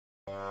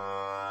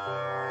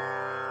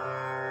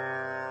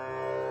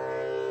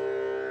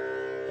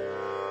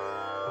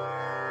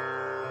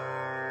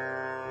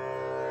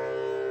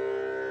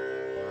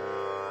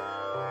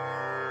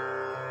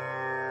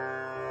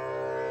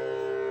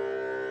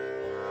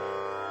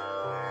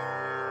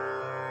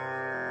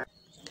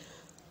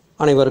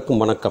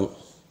அனைவருக்கும் வணக்கம்.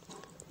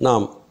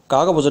 நாம்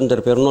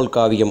காகபுஜண்டர் பெருநூல்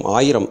காவியம்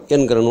 1000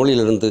 என்கிற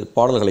நூலிலிருந்து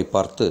பாடல்களை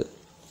பார்த்து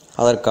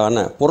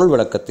அதற்கான பொருள்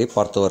விளக்கத்தை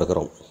பார்த்து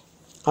வருகிறோம்.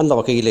 அந்த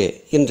வகையிலே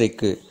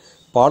இன்றைக்கு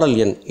பாடல்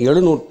எண்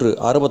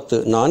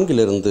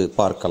 764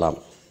 பார்க்கலாம்.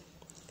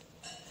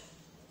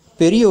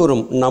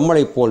 பெரியோரும்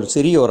நம்மளைப் போல்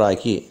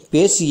சிறியோராகி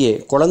பேசியே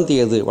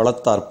குழந்தையது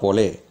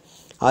வளர்த்தாற்போலே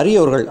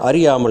அறியோர்கள்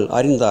அறியாமல்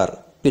அறிந்தார்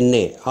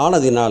பின்னே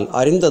ஆனதினால்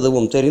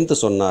அறிந்ததுவும் தெரிந்து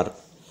சொன்னார்.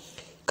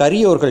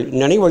 கரியோர்கள்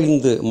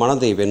நினைவழிந்து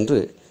மனதை வென்று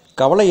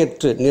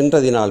கவலையற்று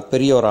நின்றதினால்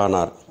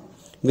பெரியோரானார்.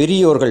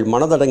 விரியோர்கள்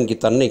மனதடங்கி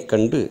தன்னை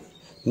கண்டு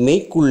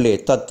மெய்க்குள்ளே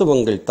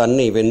தத்துவங்கள்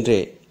தன்னை வென்றே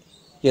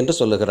என்று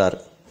சொல்லுகிறார்.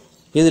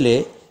 இதிலே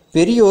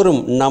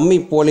பெரியோரும் நம்மை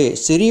போலே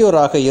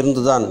சிறியோராக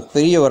இருந்துதான்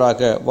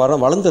பெரியவராக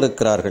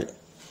வளர்ந்திருக்கிறார்கள்.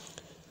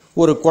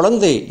 ஒரு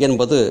குழந்தை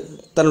என்பது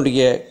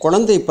தன்னுடைய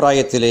குழந்தை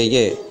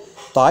பிராயத்திலேயே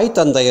தாய்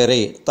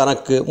தந்தையரை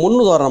தனக்கு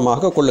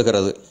முன்னுதாரணமாக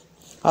கொள்ளுகிறது.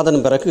 அதன்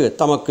பிறகு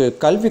தமக்கு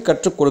கல்வி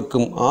கற்றுக்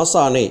கொடுக்கும்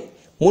ஆசானை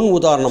முன்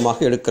உதாரணமாக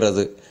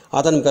எடுக்கிறது.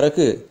 அதன்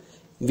பிறகு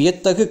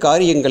வியத்தகு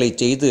காரியங்களை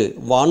செய்து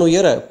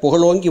வானுயர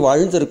புகழோங்கி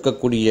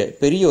வாழ்ந்திருக்கக்கூடிய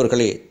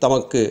பெரியோர்களை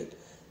தமக்கு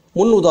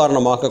முன்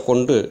உதாரணமாக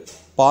கொண்டு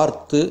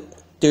பார்த்து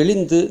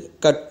தெளிந்து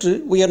கற்று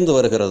உயர்ந்து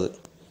வருகிறது.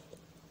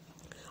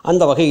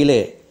 அந்த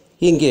வகையிலே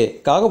இங்கே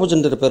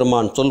காகபுஜண்டர்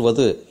பெருமான்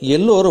சொல்வது,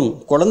 எல்லோரும்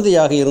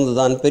குழந்தையாக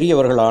இருந்துதான்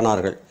பெரியவர்கள்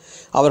ஆனார்கள்.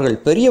 அவர்கள்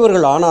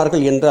பெரியவர்கள்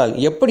ஆனார்கள் என்றால்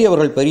எப்படி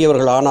அவர்கள்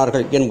பெரியவர்கள்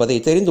ஆனார்கள் என்பதை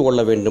தெரிந்து கொள்ள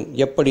வேண்டும்.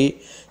 எப்படி?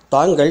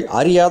 தாங்கள்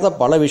அறியாத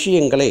பல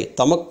விஷயங்களை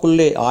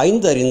தமக்குள்ளே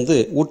ஆய்ந்தறிந்து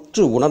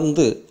உற்று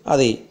உணர்ந்து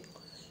அதை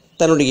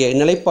தன்னுடைய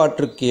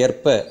நிலைப்பாட்டிற்கு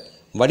ஏற்ப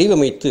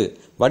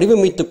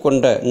வடிவமைத்து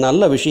கொண்ட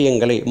நல்ல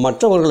விஷயங்களை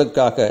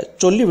மற்றவர்களுக்காக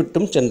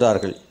சொல்லிவிட்டும்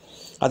சென்றார்கள்.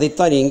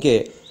 அதைத்தான் இங்கே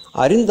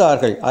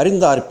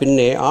அறிந்தார்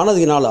பின்னே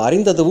ஆனதினால்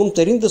அறிந்ததுவும்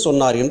தெரிந்து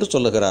சொன்னார் என்று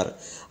சொல்லுகிறார்.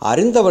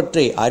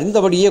 அறிந்தவற்றை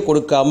அறிந்தபடியே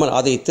கொடுக்காமல்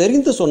அதை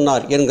தெரிந்து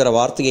சொன்னார் என்கிற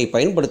வார்த்தையை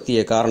பயன்படுத்திய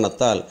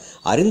காரணத்தால்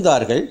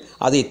அறிந்தார்கள்,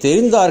 அதை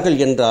தெரிந்தார்கள்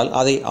என்றால்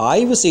அதை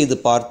ஆய்வு செய்து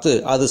பார்த்து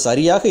அது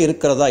சரியாக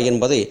இருக்கிறதா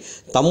என்பதை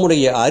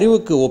தம்முடைய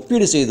அறிவுக்கு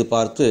ஒப்பீடு செய்து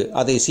பார்த்து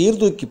அதை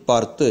சீர்தூக்கி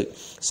பார்த்து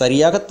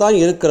சரியாகத்தான்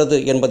இருக்கிறது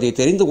என்பதை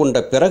தெரிந்து கொண்ட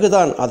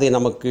பிறகுதான் அதை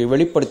நமக்கு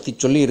வெளிப்படுத்தி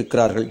சொல்லி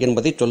இருக்கிறார்கள்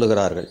என்பதை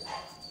சொல்லுகிறார்கள்.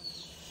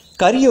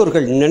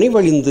 கரியோர்கள்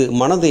நினைவழிந்து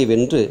மனதை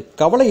வென்று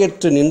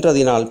கவலையற்று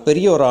நின்றதினால்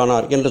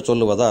பெரியோரானார் என்று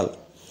சொல்லுவதால்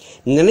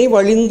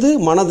நினைவழிந்து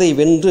மனதை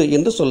வென்று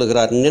என்று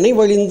சொல்லுகிறார்.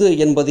 நினைவழிந்து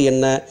என்பது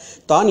என்ன?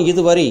 தான்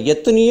இதுவரை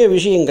எத்தனையோ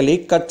விஷயங்களை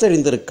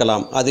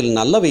கற்றறிந்திருக்கலாம். அதில்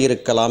நல்லவை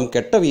இருக்கலாம்,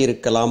 கெட்டவை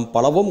இருக்கலாம்,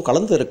 பலவும்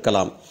கலந்து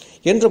இருக்கலாம்.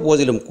 என்ற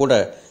போதிலும்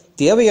கூட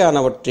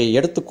தேவையானவற்றை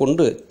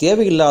எடுத்துக்கொண்டு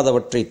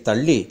தேவையில்லாதவற்றை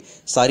தள்ளி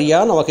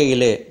சரியான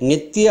வகையிலே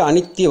நித்திய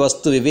அனித்திய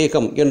வஸ்து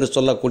விவேகம் என்று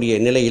சொல்லக்கூடிய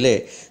நிலையிலே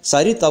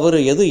சரி தவறு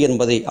எது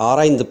என்பதை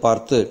ஆராய்ந்து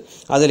பார்த்து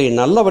அதிலே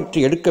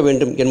நல்லவற்றை எடுக்க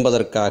வேண்டும்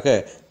என்பதற்காக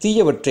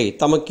தீயவற்றை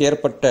தமக்கு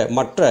ஏற்பட்ட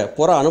மற்ற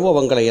புற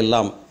அனுபவங்களை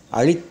எல்லாம்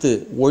அழித்து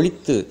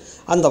ஒழித்து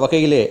அந்த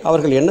வகையிலே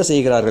அவர்கள் என்ன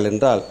செய்கிறார்கள்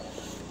என்றால்,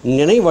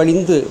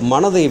 நினைவழிந்து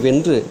மனதை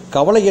வென்று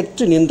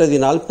கவலையற்று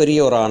நின்றதினால்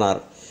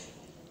பெரியோரானார்.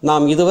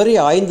 நாம் இதுவரை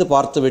ஆய்ந்து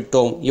பார்த்து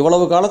விட்டோம்,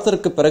 இவ்வளவு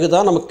காலத்திற்கு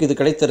பிறகுதான் நமக்கு இது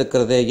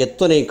கிடைத்திருக்கிறது,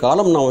 எத்தனை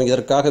காலம் நாம்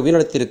இதற்காக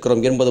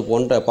வீணடித்திருக்கிறோம் என்பது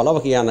போன்ற பல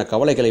வகையான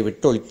கவலைகளை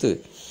விட்டொழித்து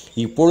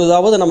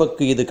இப்பொழுதாவது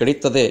நமக்கு இது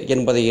கிடைத்தது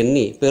என்பதை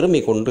எண்ணி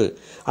பெருமை கொண்டு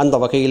அந்த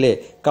வகையிலே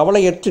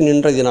கவலையற்று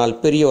நின்றதினால்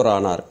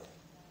பெரியோரானார்.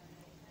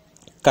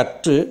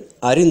 கற்று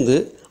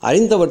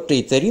அறிந்தவற்றை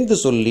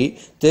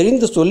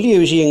தெரிந்து சொல்லிய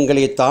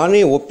விஷயங்களை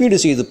தானே ஒப்பீடு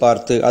செய்து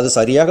பார்த்து அது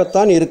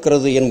சரியாகத்தான்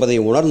இருக்கிறது என்பதை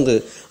உணர்ந்து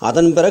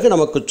அதன் பிறகு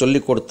நமக்கு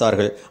சொல்லிக்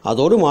கொடுத்தார்கள்.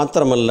 அதோடு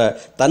மாத்திரமல்ல,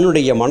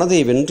 தன்னுடைய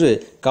மனதை வென்று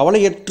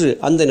கவலையற்று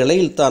அந்த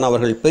நிலையில்தான்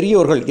அவர்கள்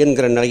பெரியோர்கள்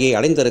என்கிற நிலையை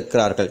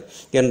அடைந்திருக்கிறார்கள்.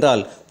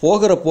 என்றால்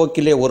போகிற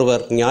போக்கிலே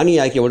ஒருவர்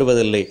ஞானியாகி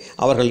விடுவதில்லை.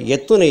 அவர்கள்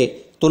எத்தனை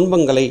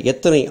துன்பங்களை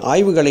எத்தனை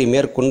ஆய்வுகளை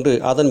மேற்கொண்டு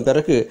அதன்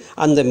பிறகு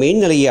அந்த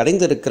மெய்நிலையை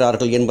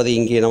அடைந்திருக்கிறார்கள் என்பதை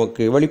இங்கே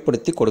நமக்கு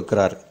வெளிப்படுத்தி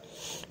கொடுக்கிறார்.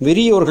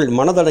 விரியோர்கள்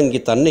மனதடங்கி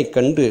தன்னை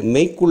கண்டு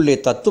மெய்க்குள்ளே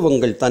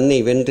தத்துவங்கள் தன்னை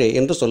வென்றே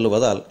என்று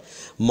சொல்லுவதால்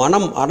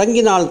மனம்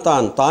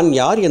அடங்கினால்தான் தான்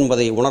யார்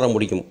என்பதை உணர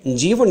முடியும்.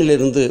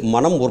 ஜீவனிலிருந்து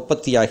மனம்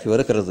உற்பத்தியாகி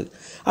வருகிறது.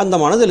 அந்த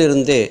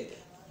மனதிலிருந்தே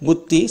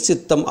புத்தி,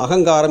 சித்தம்,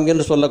 அகங்காரம்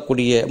என்று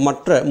சொல்லக்கூடிய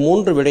மற்ற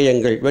 3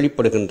 விடயங்கள்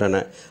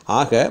வெளிப்படுகின்றன.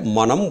 ஆக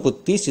மனம்,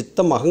 புத்தி,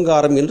 சித்தம்,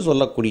 அகங்காரம் என்று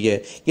சொல்லக்கூடிய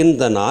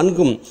இந்த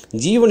 4ம்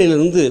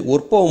ஜீவனிலிருந்து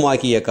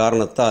உற்பவமாகிய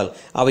காரணத்தால்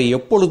அவை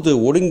எப்பொழுது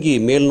ஒடுங்கி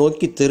மேல்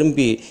நோக்கி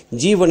திரும்பி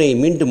ஜீவனை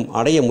மீண்டும்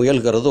அடைய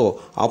முயல்கிறதோ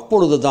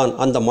அப்பொழுதுதான்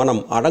அந்த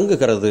மனம்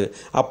அடங்குகிறது.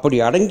 அப்படி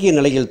அடங்கிய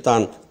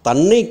நிலையில்தான்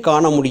தன்னை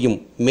காண முடியும்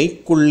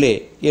மெய்க்குள்ளே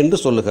என்று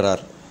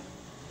சொல்லுகிறார்.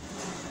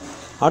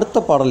 அடுத்த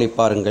பாடலை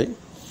பாருங்கள்.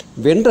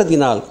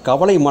 வென்றதினால்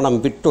கவலை மனம்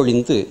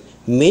விட்டொழிந்து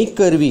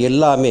மெய்க்கருவி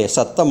எல்லாமே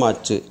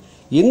சத்தமாச்சு.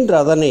 இன்று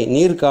அதனை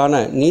நீர்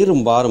காண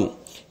நீரும் வாரும்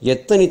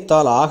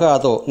எத்தனித்தால்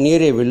ஆகாதோ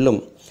நீரே வில்லும்.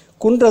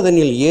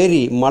 குன்றதனில்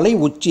ஏறி மலை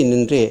உச்சி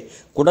நின்றே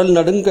குடல்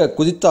நடுங்க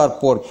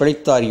குதித்தாற்போர்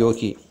பிழைத்தார்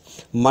யோகி.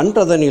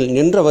 மன்றதனில்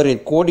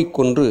நின்றவரில்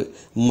கோடிக்கொன்று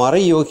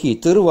மறையோகி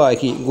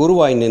திருவாகி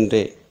குருவாய்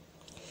நின்றே.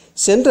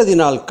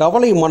 சென்றதினால்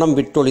கவலை மனம்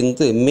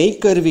விட்டொழிந்து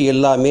மெய்க்கருவி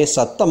எல்லாமே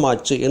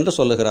சத்தமாச்சு என்று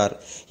சொல்லுகிறார்.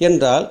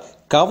 என்றால்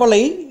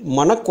கவலை,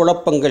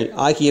 மனக்குழப்பங்கள்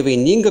ஆகியவை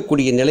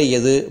நீங்கக்கூடிய நிலை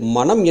எது?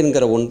 மனம்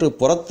என்கிற ஒன்று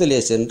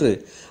புறத்திலே சென்று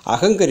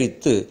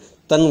அகங்கரித்து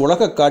தன்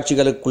உலக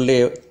காட்சிகளுக்குள்ளே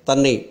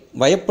தன்னை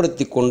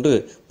வயப்படுத்தி கொண்டு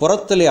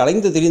புறத்திலே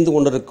அலைந்து திரிந்து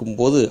கொண்டிருக்கும்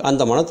போது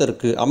அந்த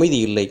மனத்திற்கு அமைதி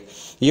இல்லை.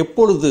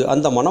 எப்பொழுது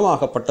அந்த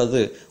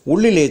மனமாகப்பட்டது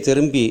உள்ளிலே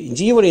திரும்பி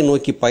ஜீவனை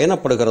நோக்கி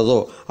பயணப்படுகிறதோ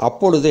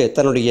அப்பொழுதே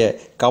தன்னுடைய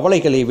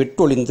கவலைகளை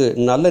விட்டொழிந்து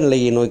நல்ல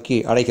நிலையை நோக்கி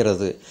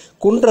அடைகிறது.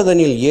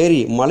 குன்றதனில்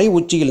ஏறி மலை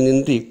உச்சியில்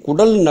நின்று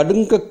குடல்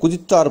நடுங்க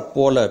குதித்தார்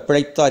போல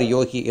பிழைத்தார்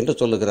யோகி என்று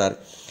சொல்லுகிறார்.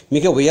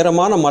 மிக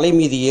உயரமான மலை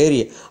மீது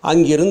ஏறி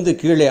அங்கிருந்து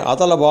கீழே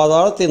அதல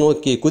பாதாளத்தை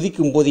நோக்கி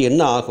குதிக்கும் போது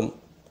என்ன ஆகும்?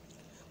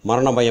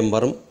 மரண பயம்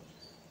வரும்,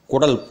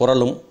 குடல்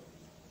புரளும்,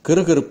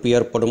 கிறுகிறுப்பு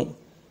ஏற்படும்,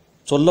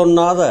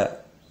 சொல்லொண்ணாத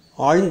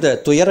ஆழ்ந்த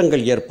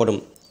துயரங்கள் ஏற்படும்.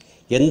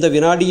 எந்த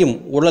வினாடியும்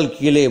உடல்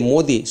கீழே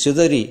மோதி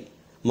சிதறி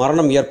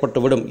மரணம்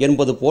ஏற்பட்டுவிடும்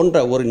என்பது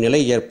போன்ற ஒரு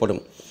நிலை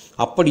ஏற்படும்.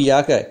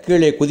 அப்படியாக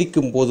கீழே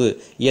குதிக்கும் போது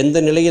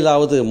எந்த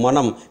நிலையிலாவது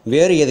மனம்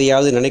வேறு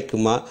எதையாவது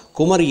நினைக்குமா?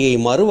 குமரியை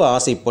மறுவ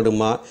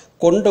ஆசைப்படுமா?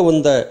 கொண்டு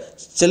வந்த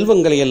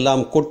செல்வங்களை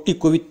எல்லாம் கொட்டி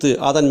குவித்து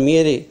அதன்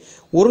மேலே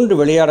உருண்டு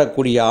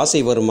விளையாடக்கூடிய ஆசை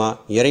வருமா?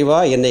 இறைவா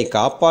என்னை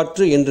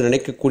காப்பாற்று என்று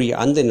நினைக்கக்கூடிய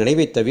அந்த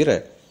நினைவை தவிர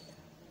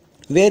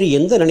வேறு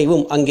எந்த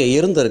நினைவும் அங்கே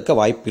இருந்திருக்க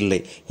வாய்ப்பில்லை.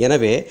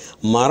 எனவே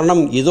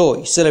மரணம் இதோ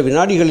சில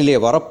வினாடிகளிலே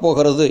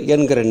வரப்போகிறது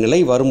என்கிற நிலை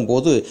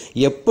வரும்போது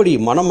எப்படி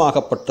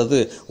மனமாகப்பட்டது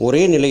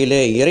ஒரே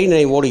நிலையிலே இறை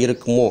நினைவோடு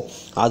இருக்குமோ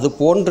அது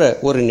போன்ற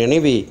ஒரு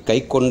நினைவை கை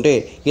கொண்டே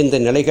இந்த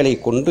நிலைகளை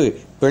கொண்டு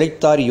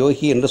பிழைத்தார்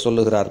யோகி என்று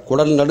சொல்லுகிறார்.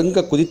 குடல்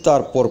நடுங்க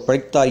குதித்தார் போர்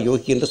பிழைத்தார்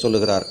யோகி என்று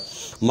சொல்லுகிறார்.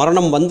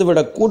 மரணம்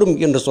வந்துவிடக்கூடும்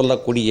என்று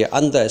சொல்லக்கூடிய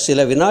அந்த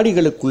சில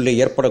வினாடிகளுக்குள்ளே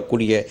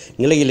ஏற்படக்கூடிய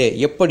நிலையிலே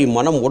எப்படி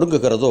மனம்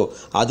ஒடுங்குகிறதோ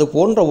அது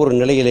போன்ற ஒரு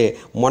நிலையிலே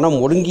மனம்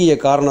ஒடுங்கிய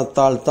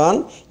காரணத்தால் தான்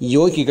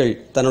யோகிகள்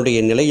தன்னுடைய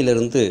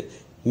நிலையிலிருந்து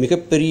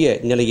மிகப்பெரிய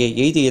நிலையை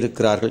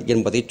எய்தியிருக்கிறார்கள்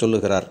என்பதை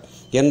சொல்லுகிறார்.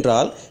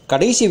 என்றால்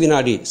கடைசி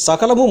வினாடி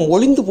சகலமும்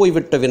ஒளிந்து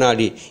போய்விட்ட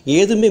வினாடி,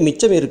 ஏதுமே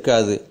மிச்சம்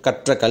இருக்காது.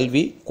 கற்ற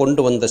கல்வி,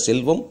 கொண்டு வந்த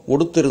செல்வம்,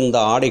 உடுத்திருந்த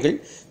ஆடைகள்,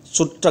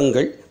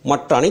 சுற்றங்கள்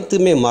மற்ற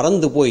அனைத்துமே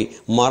மறந்து போய்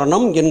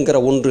மரணம் என்கிற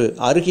ஒன்று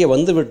அருகே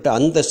வந்துவிட்ட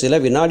அந்த சில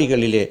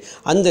வினாடிகளிலே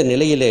அந்த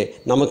நிலையிலே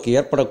நமக்கு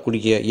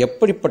ஏற்படக்கூடிய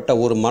எப்படிப்பட்ட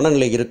ஒரு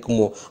மனநிலை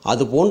இருக்குமோ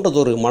அது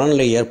போன்றதொரு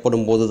மனநிலை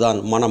ஏற்படும்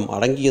போதுதான் மனம்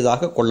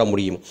அடங்கியதாக கொள்ள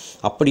முடியும்.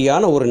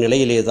 அப்படியான ஒரு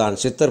நிலையிலே தான்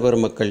சித்தர்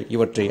பெருமக்கள்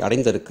இவற்றை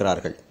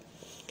அடைந்திருக்கிறார்கள்.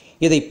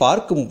 இதை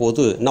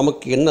பார்க்கும்போது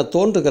நமக்கு என்ன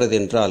தோன்றுகிறது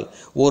என்றால்,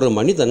 ஒரு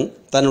மனிதன்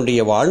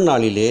தன்னுடைய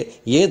வாழ்நாளிலே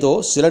ஏதோ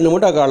சில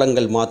நிமிட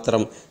காலங்கள்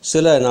மாத்திரம்,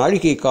 சில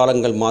நாழிகை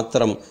காலங்கள்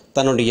மாத்திரம்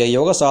தன்னுடைய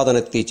யோக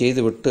சாதனத்தை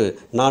செய்துவிட்டு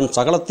நான்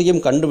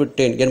சகலத்தையும்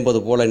கண்டுவிட்டேன் என்பது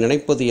போல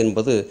நினைப்பது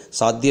என்பது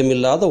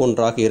சாத்தியமில்லாத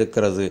ஒன்றாக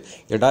இருக்கிறது.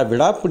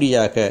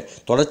 விடாப்பிடியாக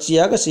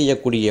தொடர்ச்சியாக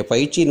செய்யக்கூடிய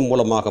பயிற்சியின்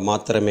மூலமாக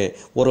மாத்திரமே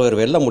ஒருவர்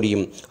வெல்ல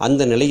முடியும்.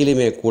 அந்த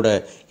நிலையிலுமே கூட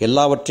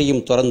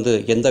எல்லாவற்றையும் துறந்து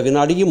எந்த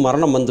வினாடியும்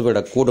மரணம்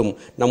வந்துவிடக்கூடும்,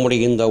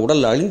 நம்முடைய இந்த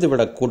உடல்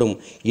அழிந்துவிடக்கூடும்,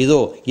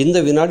 இதோ இந்த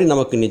வினாடி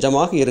நமக்கு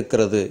நிஜமாக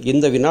இருக்கிறது,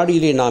 இந்த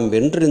வினாடியிலே நாம்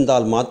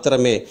வென்றிருந்தால்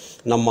மாத்திரமே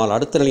நம்மால்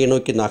அடுத்த நிலையை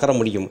நோக்கி நகர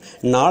முடியும்,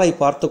 நாளை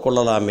பார்த்து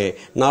கொள்ளலாமே,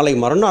 நாளை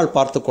மறுநாள்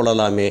பார்த்து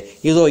கொள்ளலாமே,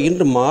 இதோ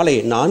இன்று மாலை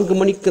 4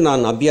 மணிக்கு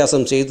நான்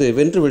அபியாசம் செய்து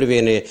வென்று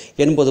விடுவேனே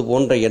என்பது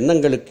போன்ற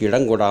எண்ணங்களுக்கு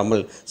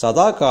இடங்கொடாமல்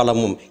சதா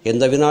காலமும்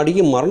எந்த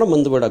வினாடியும் மரணம்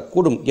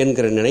வந்துவிடக்கூடும்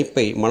என்கிற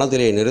நினைப்பை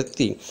மனதிலே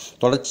நிறுத்தி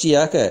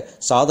தொடர்ச்சியாக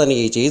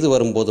சாதனையை செய்து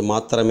வரும்போது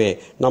மாத்திரமே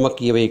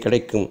நமக்கு இவை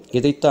கிடைக்கும்.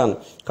 இதைத்தான்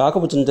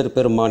காகபுச்சந்தர்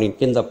பெருமானின்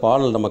இந்த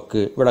பாடல் நமக்கு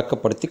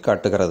விளக்கப்படுத்தி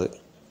காட்டுகிறது.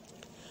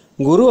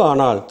 குரு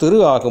ஆனால் திரு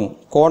ஆகும்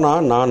கோனா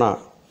நானா,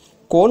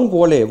 கோன்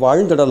போலே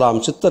வாழ்ந்திடலாம்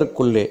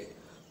சித்தருக்குள்ளே,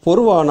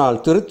 பொருவானால்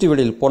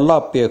திருத்திவிடில்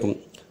பொல்லாப்பேகும்,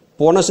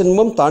 போன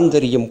சின்மம் தான்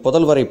தெரியும்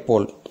புதல்வரை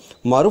போல்,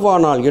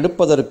 மறுவானால்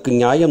எடுப்பதற்கு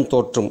நியாயம்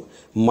தோற்றும்,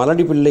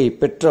 மலடி பிள்ளை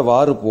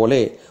பெற்றவாறு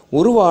போலே,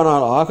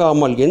 உருவானால்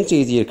ஆகாமல் என்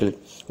செய்தீர்கள்,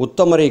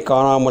 உத்தமரை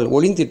காணாமல்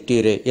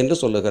ஒளிந்திட்டீரே என்று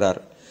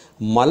சொல்லுகிறார்.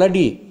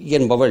 மலடி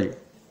என்பவள்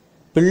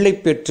பிள்ளை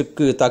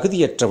பேற்றுக்கு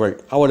தகுதியற்றவள்.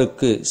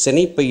 அவளுக்கு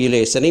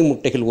சினைப்பையிலே சினை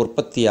முட்டைகள்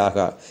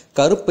உற்பத்தியாக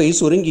கருப்பை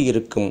சுருங்கி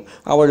இருக்கும்.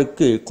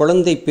 அவளுக்கு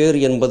குழந்தை பேர்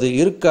என்பது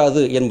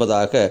இருக்காது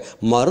என்பதாக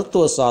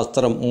மருத்துவ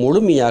சாஸ்திரம்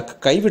முழுமையாக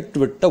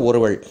கைவிட்டுவிட்ட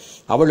ஒருவள்.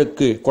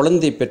 அவளுக்கு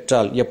குழந்தை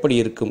பெற்றால் எப்படி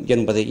இருக்கும்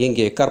என்பதை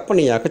இங்கே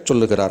கற்பனையாக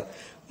சொல்லுகிறார்.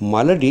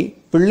 மலடி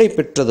பிள்ளை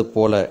பெற்றது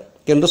போல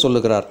என்று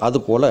சொல்லுகிறார்.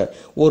 அதுபோல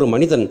ஒரு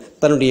மனிதன்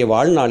தன்னுடைய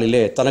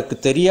வாழ்நாளிலே தனக்கு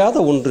தெரியாத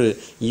ஒன்று,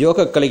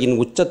 யோகக்கலையின்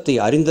உச்சத்தை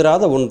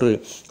அறிந்திராத ஒன்று,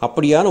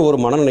 அப்படியான ஒரு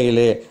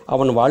மனநிலையிலே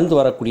அவன் வாழ்ந்து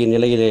வரக்கூடிய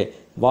நிலையிலே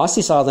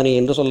வாசி சாதனை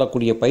என்று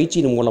சொல்லக்கூடிய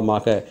பயிற்சியின்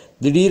மூலமாக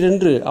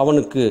திடீரென்று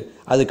அவனுக்கு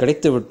அது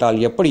கிடைத்துவிட்டால்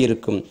எப்படி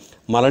இருக்கும்?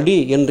 மலடி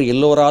என்று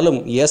எல்லோராலும்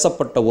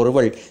ஏசப்பட்ட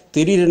ஒருவள்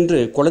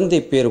திடீரென்று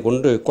குழந்தை பேர்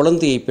கொண்டு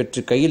குழந்தையை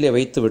பெற்று கையிலே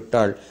வைத்து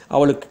விட்டால்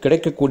அவளுக்கு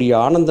கிடைக்கக்கூடிய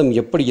ஆனந்தம்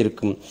எப்படி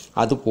இருக்கும்?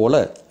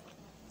 அதுபோல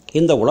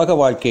இந்த உலக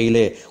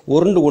வாழ்க்கையிலே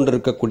உருண்டு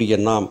கொண்டிருக்கக்கூடிய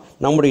நாம்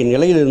நம்முடைய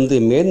நிலையிலிருந்து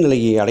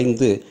மேல்நிலையை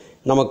அடைந்து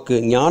நமக்கு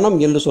ஞானம்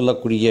என்று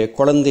சொல்லக்கூடிய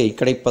குழந்தை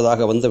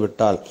கிடைப்பதாக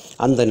வந்துவிட்டால்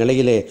அந்த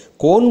நிலையிலே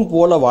கோன்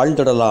போல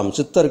வாழ்ந்திடலாம்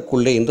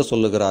சித்தருக்குள்ளே என்று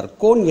சொல்லுகிறார்.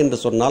 கோன் என்று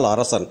சொன்னால்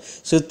அரசன்.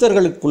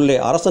 சித்தர்களுக்குள்ளே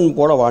அரசன்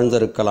போல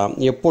வாழ்ந்திருக்கலாம்.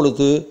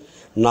 எப்பொழுது?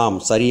 நாம்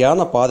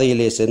சரியான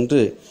பாதையிலே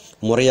சென்று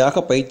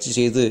முறையாக பயிற்சி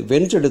செய்து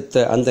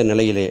வென்றெடுத்த அந்த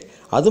நிலையிலே.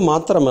 அது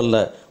மாத்திரமல்ல,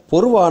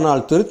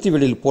 பொறுவானால்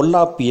திருத்திவிடில்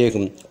பொல்லாப்பு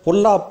ஏகும்.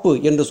 பொல்லாப்பு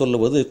என்று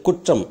சொல்லுவது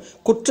குற்றம்.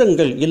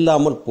 குற்றங்கள்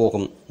இல்லாமல்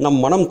போகும். நம்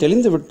மனம்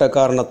தெளிந்துவிட்ட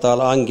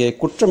காரணத்தால் அங்கே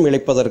குற்றம்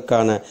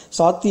இழைப்பதற்கான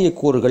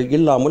சாத்தியக்கூறுகள்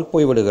இல்லாமல்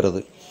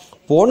போய்விடுகிறது.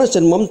 போன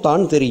ஜென்மம்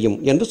தான் தெரியும்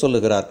என்று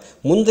சொல்லுகிறார்.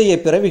 முந்தைய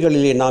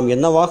பிறவிகளிலே நாம்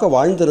என்னவாக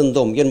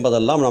வாழ்ந்திருந்தோம்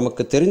என்பதெல்லாம்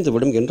நமக்கு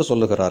தெரிந்துவிடும் என்று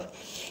சொல்லுகிறார்.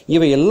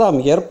 இவையெல்லாம்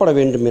ஏற்பட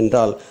வேண்டும்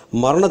என்றால்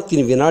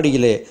மரணத்தின்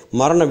வினாடியிலே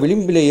மரண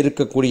விளிம்பிலே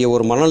இருக்கக்கூடிய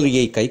ஒரு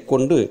மனநிலையை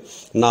கைக்கொண்டு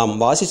நாம்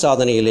வாசி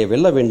சாதனையிலே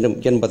வெல்ல வேண்டும்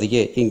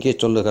என்பதையே இங்கே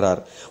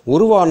சொல்லுகிறார்.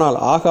 உருவானால்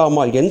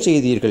ஆகாமல் என்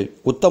செய்தீர்கள்,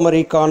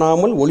 உத்தமரை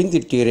காணாமல்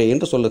ஒளிந்திட்டீரே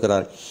என்று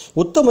சொல்லுகிறார்.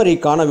 உத்தமரை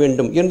காண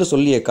வேண்டும் என்று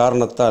சொல்லிய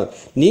காரணத்தால்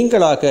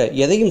நீங்களாக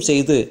எதையும்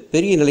செய்து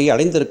பெரிய நிலையை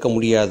அடைந்திருக்க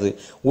முடியாது.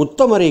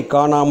 உத்தமரை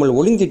காணாமல்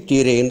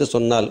ஒளிந்திட்டீரே என்று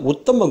சொன்னால்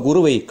உத்தம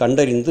குருவை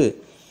கண்டறிந்து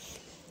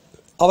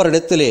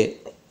அவரிடத்திலே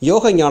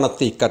யோக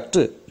ஞானத்தை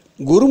கற்று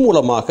குரு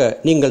மூலமாக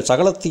நீங்கள்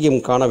சகலத்தையும்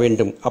காண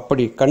வேண்டும்.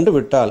 அப்படி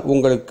கண்டுவிட்டால்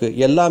உங்களுக்கு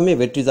எல்லாமே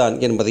வெற்றிதான்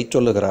என்பதை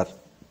சொல்லுகிறார்.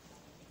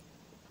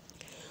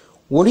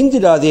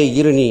 ஒளிந்திடாதே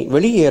இருநீ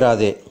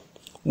வெளியேறாதே,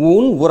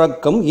 ஊன்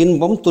உறக்கம்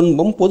இன்பம்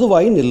துன்பம்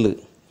பொதுவாய் நில்லு.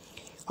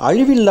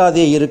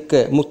 அழிவில்லாதே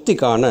இருக்க முக்தி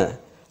காண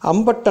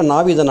அம்பட்ட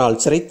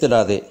நாவிதனால்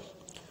சிறைத்திடாதே.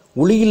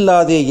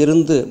 ஒளியில்லாதே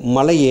இருந்து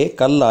மலையே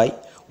கல்லாய்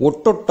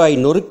ஒட்டொட்டாய்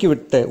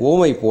நொறுக்கிவிட்ட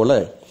ஓமை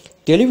போல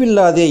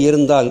தெளிவில்லாதே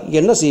இருந்தால்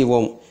என்ன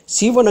செய்வோம்,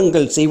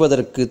 சீவனங்கள்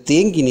செய்வதற்கு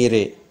தேங்கி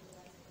நீரே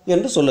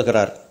என்று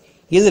சொல்லுகிறார்.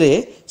 இதிலே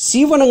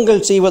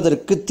சீவனங்கள்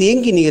செய்வதற்கு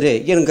தேங்கி நீரே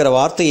என்கிற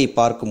வார்த்தையை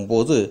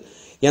பார்க்கும்போது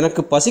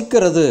எனக்கு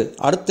பசிக்கிறது,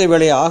 அடுத்த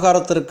வேளை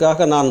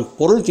ஆகாரத்திற்காக நான்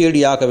பொருள்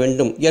தேடியாக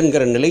வேண்டும்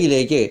என்கிற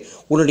நிலையிலேயே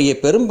உன்னுடைய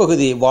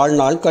பெரும்பகுதி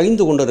வாழ்நாள்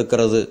கழிந்து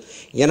கொண்டிருக்கிறது.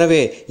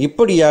 எனவே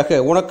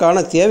இப்படியாக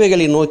உனக்கான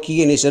தேவைகளை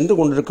நோக்கியே நீ சென்று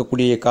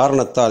கொண்டிருக்கக்கூடிய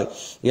காரணத்தால்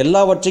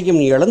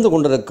எல்லாவற்றையும் நீ இழந்து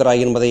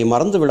கொண்டிருக்கிறாய் என்பதை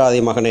மறந்து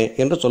விடாதே மகனே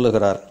என்று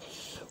சொல்லுகிறார்.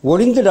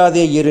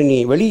 ஒளிந்திடாதே இருநீ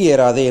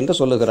வெளியேறாதே என்று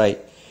சொல்லுகிறாய்.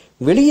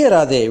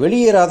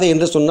 வெளியேறாதே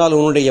என்று சொன்னால்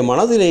உன்னுடைய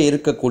மனதிலே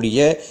இருக்கக்கூடிய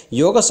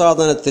யோக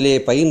சாதனத்திலே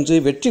பயின்று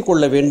வெற்றி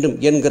கொள்ள வேண்டும்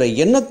என்கிற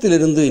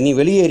எண்ணத்திலிருந்து நீ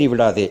வெளியேறி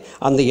விடாதே.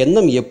 அந்த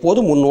எண்ணம்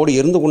எப்போதும் உன்னோடு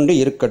இருந்து கொண்டே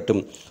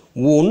இருக்கட்டும்.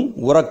 ஊன்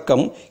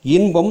உறக்கம்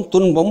இன்பம்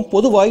துன்பம்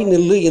பொதுவாய்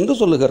நில்லு என்று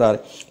சொல்லுகிறார்.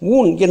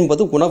 ஊன்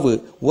என்பது உணவு,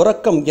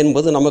 உறக்கம்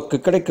என்பது நமக்கு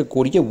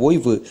கிடைக்கக்கூடிய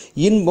ஓய்வு,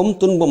 இன்பம்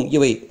துன்பம்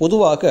இவை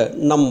பொதுவாக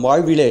நம்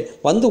வாழ்விலே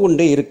வந்து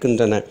கொண்டே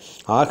இருக்கின்றன.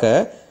 ஆக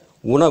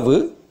உணவு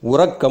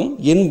உறக்கம்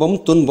இன்பம்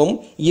துன்பம்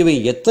இவை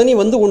எத்தனை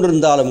வந்து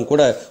கொண்டிருந்தாலும்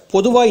கூட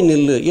பொதுவாய்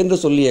நில்லு என்று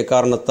சொல்லிய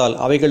காரணத்தால்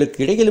அவைகளுக்கு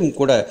இடையிலும்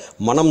கூட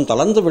மனம்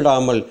தளர்ந்து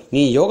விடாமல்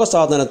நீ யோக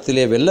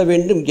சாதனத்திலே வெல்ல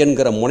வேண்டும்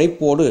என்கிற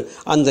முனைப்போடு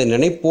அந்த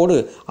நினைப்போடு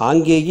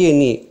ஆங்கேயே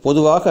நீ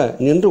பொதுவாக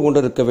நின்று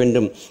கொண்டிருக்க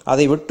வேண்டும்.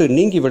 அதை விட்டு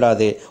நீங்கி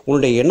விடாதே.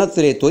 உன்னுடைய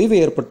எண்ணத்திலே தொய்வு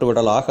ஏற்பட்டு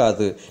விடல்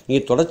ஆகாது. நீ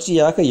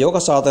தொடர்ச்சியாக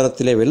யோக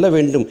சாதனத்திலே வெல்ல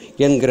வேண்டும்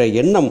என்கிற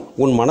எண்ணம்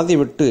உன் மனதை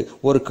விட்டு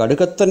ஒரு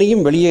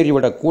கடுகத்தனையும்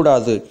வெளியேறிவிடக்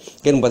கூடாது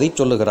என்பதை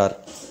சொல்லுகிறார்.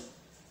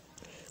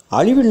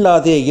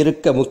 அழிவில்லாதே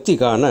இருக்க முக்தி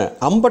காண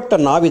அம்பட்ட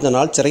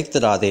நாவிதனால்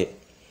சிறைத்திடாதே.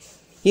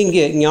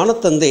 இங்கே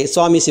ஞானத்தந்தை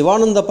சுவாமி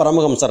சிவானந்த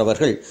பரமஹம்சர்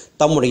அவர்கள்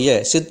தம்முடைய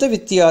சித்த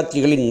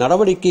வித்தியார்த்திகளின்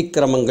நடவடிக்கை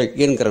கிரமங்கள்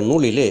என்கிற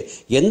நூலிலே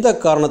எந்த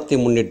காரணத்தை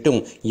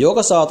முன்னிட்டும்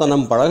யோக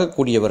சாதனம்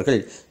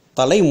பழகக்கூடியவர்கள்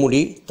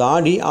தலைமுடி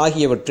தாடி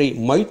ஆகியவற்றை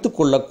மழித்து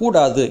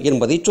கொள்ளக்கூடாது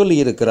என்பதை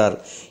சொல்லியிருக்கிறார்.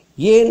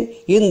 ஏன்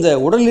இந்த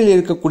உடலில்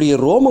இருக்கக்கூடிய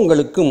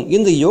ரோமங்களுக்கும்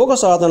இந்த யோக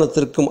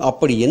சாதனத்திற்கும்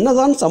அப்படி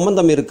என்னதான்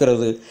சம்பந்தம்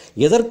இருக்கிறது?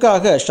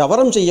 எதற்காக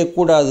ஷவரம்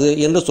செய்யக்கூடாது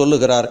என்று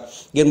சொல்லுகிறார்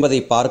என்பதை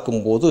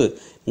பார்க்கும்போது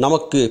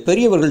நமக்கு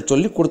பெரியவர்கள்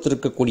சொல்லிக்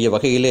கொடுத்திருக்கக்கூடிய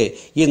வகையிலே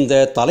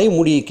இந்த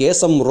தலைமுடி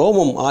கேசம்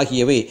ரோமம்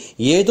ஆகியவை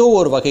ஏதோ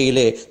ஒரு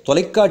வகையிலே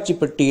தொலைக்காட்சி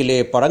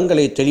பெட்டியிலே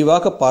படங்களை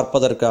தெளிவாக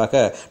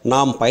பார்ப்பதற்காக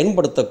நாம்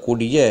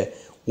பயன்படுத்தக்கூடிய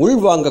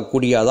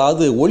உள்வாங்கக்கூடிய,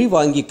 அதாவது ஒளி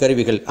வாங்கி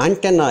கருவிகள்,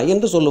 ஆண்டெனா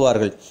என்று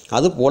சொல்லுவார்கள்.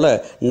 அதுபோல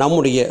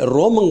நம்முடைய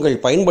ரோமங்கள்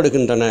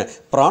பயன்படுகின்றன.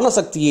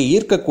 பிராணசக்தியை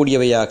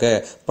ஈர்க்கக்கூடியவையாக,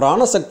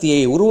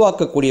 பிராணசக்தியை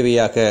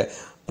உருவாக்கக்கூடியவையாக,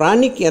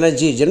 பிராணிக்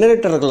எனர்ஜி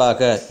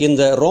ஜெனரேட்டர்களாக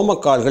இந்த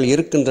ரோமக்கால்கள்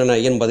இருக்கின்றன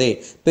என்பதை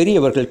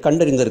பெரியவர்கள்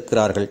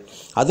கண்டறிந்திருக்கிறார்கள்.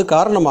 அது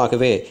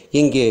காரணமாகவே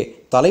இங்கே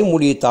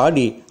தலைமுடி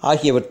தாடி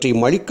ஆகியவற்றை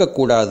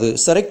மழிக்கக்கூடாது,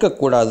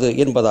 சிறைக்கக்கூடாது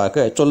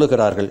என்பதாக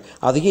சொல்லுகிறார்கள்.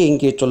 அதையே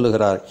இங்கே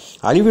சொல்லுகிறார்.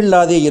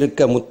 அழிவில்லாதே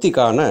இருக்க முக்தி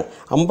காண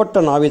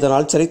அம்பட்ட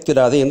நாவிதனால்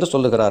சிறைத்திடாதே என்று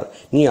சொல்லுகிறார்.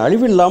 நீ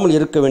அழிவில்லாமல்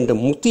இருக்க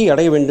வேண்டும், முக்தியை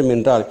அடைய வேண்டும்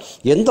என்றால்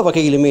எந்த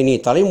வகையிலுமே நீ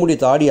தலைமுடி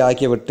தாடி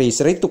ஆகியவற்றை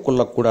சிறைத்து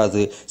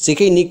கொள்ளக்கூடாது,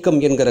 சிகை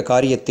நீக்கம் என்கிற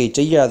காரியத்தை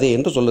செய்யாதே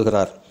என்று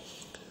சொல்லுகிறார்.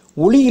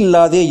 ஒளி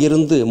இல்லாதே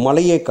இருந்து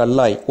மலையே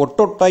கல்லாய்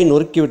ஒட்டொட்டாய்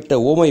நொறுக்கிவிட்ட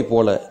ஓமை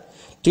போல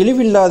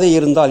தெளிவில்லாதே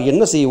இருந்தால்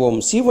என்ன செய்வோம்,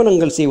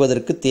 சீவனங்கள்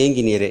செய்வதற்கு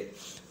தேங்கி நீரே.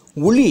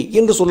 உளி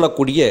என்று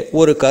சொல்லக்கூடிய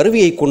ஒரு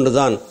கருவியை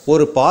கொண்டுதான்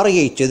ஒரு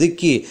பாறையை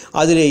செதுக்கி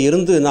அதிலே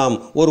இருந்து நாம்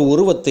ஒரு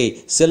உருவத்தை,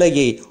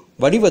 சிலையை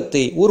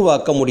வடிவத்தை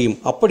உருவாக்க முடியும்.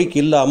 அப்படிக்கு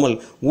இல்லாமல்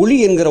உளி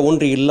என்கிற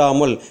ஒன்று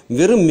இல்லாமல்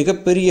வெறும்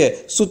மிகப்பெரிய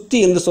சுத்தி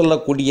என்று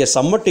சொல்லக்கூடிய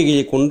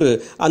சம்மட்டிகையை கொண்டு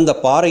அந்த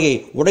பாறையை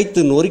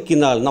உடைத்து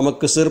நொறுக்கினால்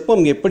நமக்கு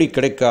சிற்பம் எப்படி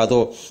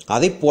கிடைக்காதோ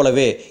அதை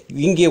போலவே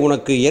இங்கே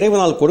உனக்கு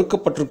இறைவனால்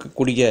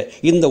கொடுக்கப்பட்டிருக்கக்கூடிய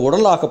இந்த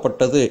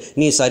உடலாகப்பட்டது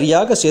நீ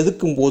சரியாக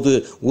செதுக்கும் போது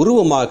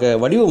உருவமாக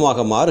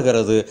வடிவமாக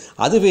மாறுகிறது.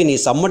 அதுவே நீ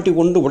சம்மட்டி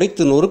கொண்டு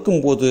உடைத்து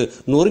நொறுக்கும் போது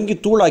நொறுங்கி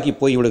தூளாகி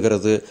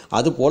போய்விடுகிறது.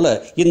 அதுபோல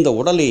இந்த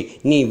உடலை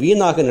நீ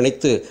வீணாக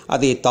நினைத்து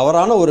அதை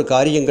தவறான ஒரு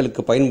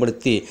காரியங்களுக்கு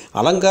பயன்படுத்தி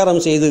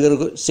அலங்காரம்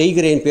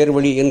செய்கிறேன் பேர்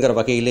வழி என்கிற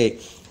வகையிலே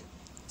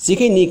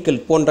சிகை நீக்கல்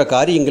போன்ற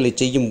காரியங்களை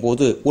செய்யும்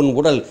போது உன்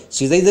உடல்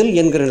சிதைதல்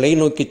என்கிற நிலை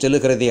நோக்கி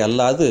செல்லுகிறதே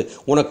அல்லாது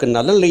உனக்கு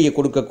நல்ல நிலையை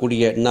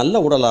கொடுக்கக்கூடிய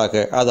நல்ல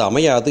உடலாக அது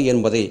அமையாது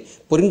என்பதை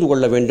புரிந்து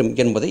கொள்ள வேண்டும்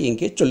என்பதை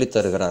இங்கே சொல்லித்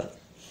தருகிறார்.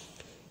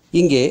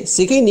 இங்கே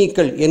சிகை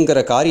நீக்கல் என்கிற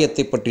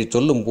காரியத்தை பற்றி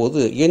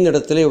சொல்லும்போது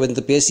என்னிடத்திலே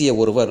வந்து பேசிய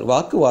ஒருவர்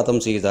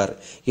வாக்குவாதம் செய்தார்.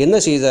 என்ன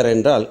செய்தார்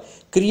என்றால்,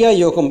 கிரியா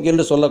யோகம்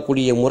என்று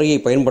சொல்லக்கூடிய முறையை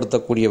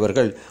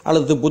பயன்படுத்தக்கூடியவர்கள்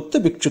அல்லது புத்த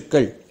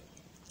பிக்ஷுக்கள்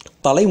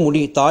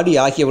தலைமுடி தாடி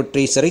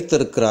ஆகியவற்றை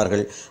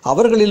சிரைத்திருக்கிறார்கள்.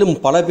 அவர்களிலும்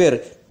பல பேர்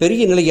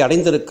பெரிய நிலையை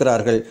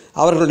அடைந்திருக்கிறார்கள்.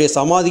 அவர்களுடைய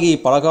சமாதியை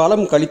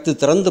பலகாலம் கழித்து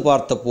திறந்து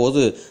பார்த்த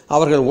போது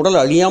அவர்கள் உடல்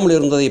அழியாமல்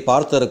இருந்ததை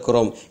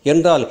பார்த்திருக்கிறோம்.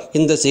 என்றால்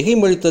இந்த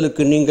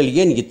சிகைமழித்தலுக்கு நீங்கள்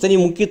ஏன் இத்தனை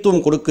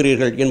முக்கியத்துவம்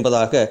கொடுக்கிறீர்கள்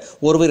என்பதாக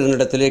ஒருவர்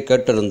என்னிடத்திலே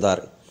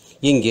கேட்டிருந்தார்.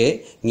 இங்கே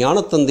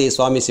ஞானத்தந்தை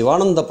சுவாமி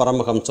சிவானந்த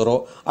பரமஹம்சரோ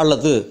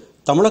அல்லது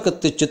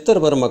தமிழகத்து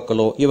சித்தர்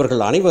பெருமக்களோ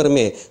இவர்கள்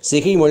அனைவருமே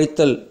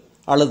சிகைமழித்தல்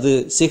அல்லது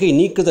சிகை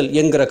நீக்குதல்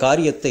என்கிற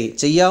காரியத்தை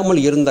செய்யாமல்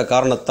இருந்த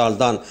காரணத்தால்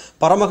தான்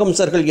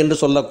பரமஹம்சர்கள் என்று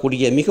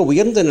சொல்லக்கூடிய மிக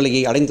உயர்ந்த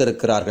நிலையை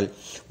அடைந்திருக்கிறார்கள்.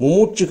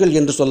 மும்மூச்சுகள்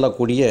என்று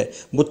சொல்லக்கூடிய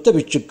புத்த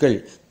பிட்சுக்கள்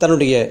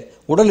தன்னுடைய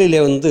உடலிலே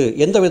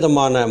எந்த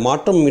விதமான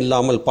மாற்றமும்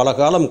இல்லாமல் பல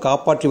காலம்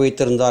காப்பாற்றி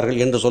வைத்திருந்தார்கள்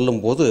என்று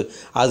சொல்லும்போது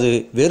அது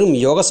வெறும்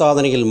யோக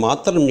சாதனையில்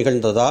மாத்திரம்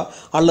நிகழ்ந்ததா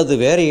அல்லது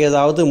வேறு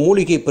ஏதாவது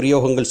மூலிகை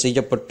பிரயோகங்கள்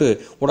செய்யப்பட்டு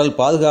உடல்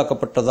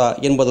பாதுகாக்கப்பட்டதா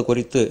என்பது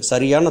குறித்து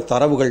சரியான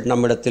தரவுகள்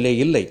நம்மிடத்திலே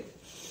இல்லை.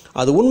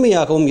 அது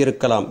உண்மையாகவும்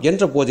இருக்கலாம்.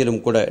 என்ற போதிலும்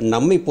கூட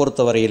நம்மை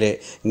பொறுத்தவரையிலே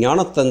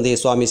ஞானத்தந்தை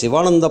சுவாமி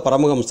சிவானந்த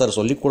பரமஹம்சர்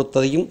சொல்லிக்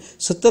கொடுத்ததையும்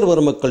சித்தர்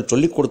பெருமக்கள்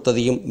சொல்லிக்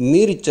கொடுத்ததையும்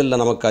மீறி செல்ல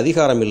நமக்கு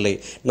அதிகாரம் இல்லை.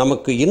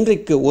 நமக்கு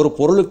இன்றைக்கு ஒரு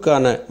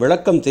பொருளுக்கான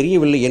விளக்கம்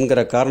தெரியவில்லை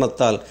என்கிற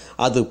காரணத்தால்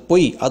அது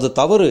பொய், அது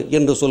தவறு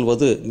என்று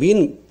சொல்வது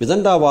வீண்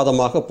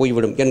விதண்டாவாதமாக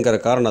போய்விடும் என்கிற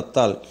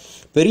காரணத்தால்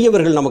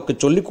பெரியவர்கள் நமக்கு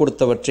சொல்லிக்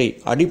கொடுத்தவற்றை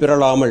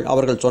அடிபிறலாமல்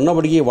அவர்கள்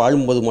சொன்னபடியே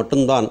வாழும்போது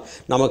மட்டும்தான்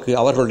நமக்கு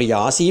அவர்களுடைய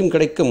ஆசையும்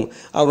கிடைக்கும்.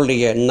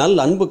 அவர்களுடைய நல்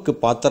அன்புக்கு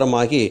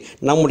பாத்திரமாகி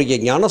நம்முடைய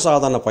ஞான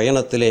சாதன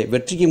பயணத்திலே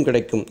வெற்றியும்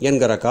கிடைக்கும்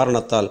என்கிற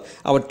காரணத்தால்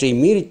அவற்றை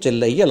மீறிச்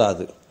செல்ல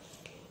இயலாது.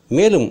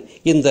 மேலும்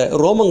இந்த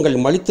ரோமங்கள்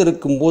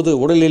மலித்திருக்கும் போது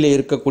உடலிலே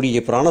இருக்கக்கூடிய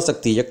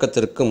பிராணசக்தி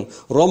இயக்கத்திற்கும்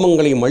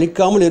ரோமங்களை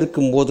மலிக்காமல்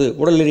இருக்கும்போது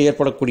உடலில்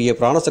ஏற்படக்கூடிய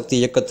பிராணசக்தி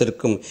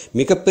இயக்கத்திற்கும்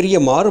மிகப்பெரிய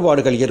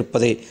மாறுபாடுகள்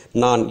இருப்பதை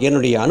நான்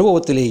என்னுடைய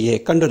அனுபவத்திலேயே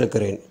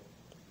கண்டிருக்கிறேன்.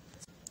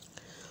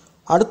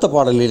 அடுத்த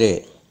பாடலிலே,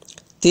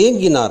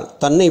 தேங்கினார்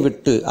தன்னை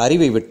விட்டு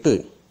அறிவை விட்டு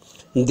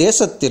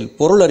தேசத்தில்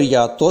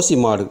பொருளறியா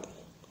தோசிமாடு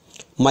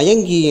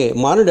மயங்கிய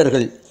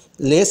மானிடர்கள்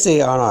லேசே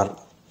ஆனார்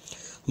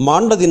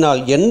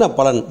மாண்டதினால் என்ன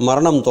பலன்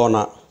மரணம்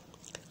தோணா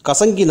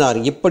கசங்கினார்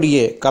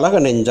இப்படியே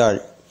கலக நெஞ்சாள்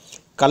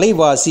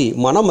கலைவாசி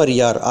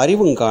மனமறியார்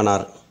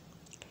அறிவுங்கானார்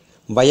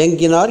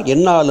வயங்கினார்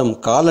என்னாலும்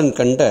காலன்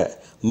கண்ட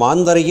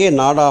மாந்தரையே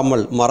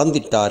நாடாமல்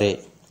மறந்திட்டாரே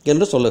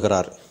என்று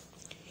சொல்லுகிறார்.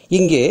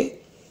 இங்கே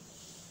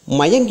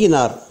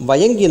மயங்கினார்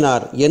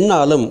வயங்கினார்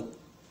என்னாலும்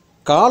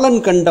காலன்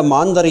கண்ட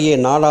மாந்தரையே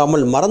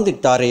நாடாமல்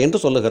மறந்திட்டாரே என்று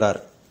சொல்லுகிறார்.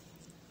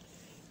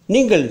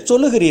 நீங்கள்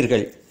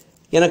சொல்லுகிறீர்கள்,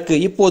 எனக்கு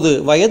இப்போது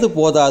வயது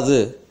போதாது,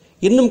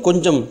 இன்னும்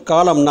கொஞ்சம்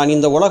காலம் நான்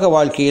இந்த உலக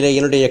வாழ்க்கையிலே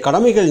என்னுடைய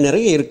கடமைகள்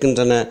நிறைய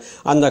இருக்கின்றன,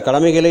 அந்த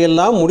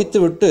கடமைகளையெல்லாம்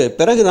முடித்துவிட்டு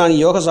பிறகு நான்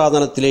யோக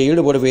சாதனத்திலே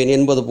ஈடுபடுவேன்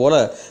என்பது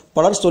போல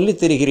பலர்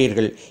சொல்லித்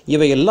தெரிகிறீர்கள்.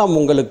 இவையெல்லாம்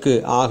உங்களுக்கு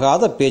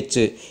ஆகாத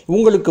பேச்சு.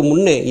 உங்களுக்கு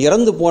முன்னே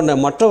இறந்து போன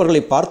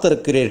மற்றவர்களை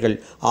பார்த்திருக்கிறீர்கள்.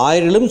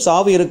 1000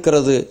 சாவு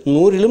இருக்கிறது,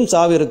 100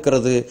 சாவு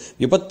இருக்கிறது,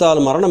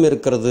 விபத்தால் மரணம்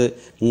இருக்கிறது.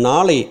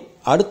 நாளை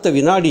அடுத்த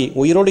வினாடி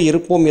உயிரோடு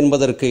இருப்போம்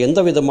என்பதற்கு எந்த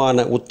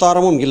விதமான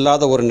உத்தாரமும்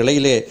இல்லாத ஒரு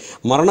நிலையிலே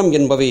மரணம்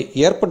என்பவை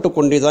ஏற்பட்டு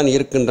கொண்டேதான்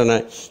இருக்கின்றன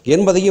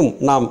என்பதையும்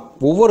நாம்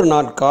ஒவ்வொரு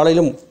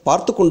காலையிலும்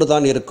பார்த்து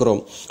கொண்டுதான்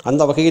இருக்கிறோம்.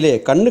 அந்த வகையிலே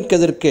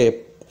கண்ணுக்கெதிர்க்கே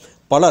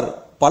பலர்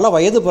பல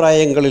வயது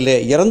பிராயங்களிலே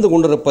இறந்து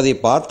கொண்டிருப்பதை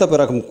பார்த்த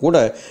பிறகும் கூட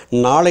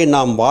நாளை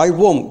நாம்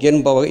வாழ்வோம்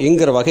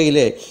என்கிற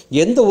வகையிலே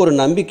எந்த ஒரு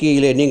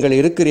நம்பிக்கையிலே நீங்கள்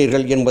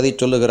இருக்கிறீர்கள் என்பதை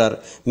சொல்லுகிறார்.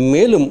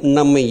 மேலும்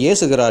நம்மை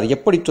ஏசுகிறார்.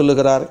 எப்படி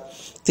சொல்லுகிறார்?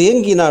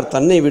 தேங்கினார்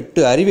தன்னை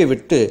விட்டு அறிவை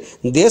விட்டு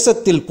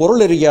தேசத்தில்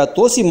பொருளறியா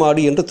தோசி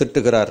மாடு என்று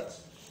திட்டுகிறார்.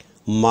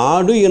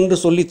 மாடு என்று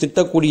சொல்லி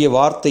திட்டக்கூடிய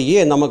வார்த்தையே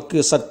நமக்கு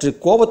சற்று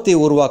கோபத்தை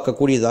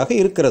உருவாக்கக்கூடியதாக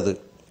இருக்கிறது.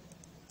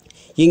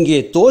 இங்கே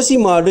தோசி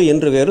மாடு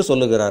என்று வேறு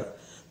சொல்லுகிறார்.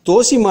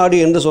 தோசி மாடு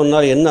என்று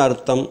சொன்னால் என்ன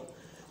அர்த்தம்?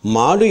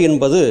 மாடு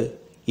என்பது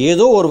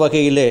ஏதோ ஒரு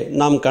வகையிலே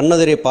நாம்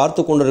கண்ணெதிரே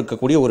பார்த்து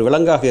கொண்டிருக்கக்கூடிய ஒரு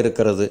விலங்காக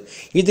இருக்கிறது.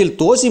 இதில்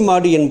தோசி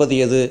மாடு என்பது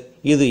எது?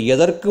 இது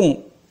எதற்கும்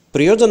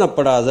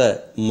பிரயோஜனப்படாத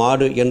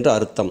மாடு என்று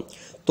அர்த்தம்.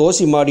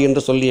 தோசி மாடு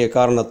என்று சொல்லிய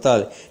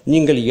காரணத்தால்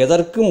நீங்கள்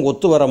எதற்கும்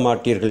ஒத்து வர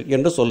மாட்டீர்கள்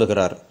என்று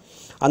சொல்லுகிறார்.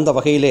 அந்த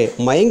வகையிலே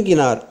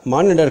மயங்கினார்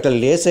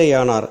மானிடர்கள்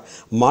லேசேயானார்,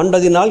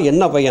 மாண்டதினால்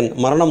என்ன பயன்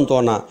மரணம்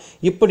தோணா.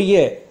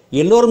 இப்படியே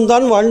எல்லோரும்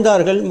தான்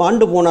வாழ்ந்தார்கள்,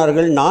 மாண்டு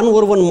போனார்கள், நான்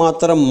ஒருவன்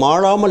மாத்திரம்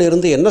மாளாமல்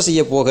இருந்து என்ன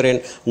செய்ய போகிறேன்,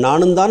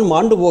 நானும் தான்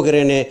மாண்டு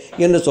போகிறேனே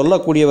என்று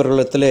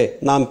சொல்லக்கூடியவர்களிடத்திலே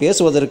நாம்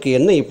பேசுவதற்கு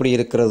என்ன இப்படி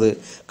இருக்கிறது?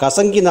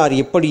 கசங்கினார்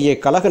இப்படியே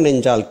கலக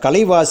நெஞ்சால்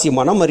கலைவாசி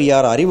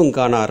மனமறியார்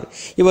அறிவுங்கானார்.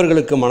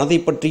 இவர்களுக்கு மனதை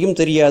பற்றியும்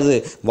தெரியாது,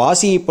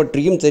 வாசியை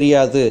பற்றியும்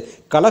தெரியாது,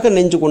 கலக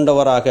நெஞ்சு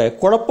கொண்டவராக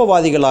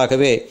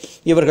குழப்பவாதிகளாகவே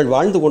இவர்கள்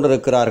வாழ்ந்து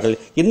கொண்டிருக்கிறார்கள்.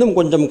 இன்னும்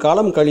கொஞ்சம்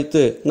காலம்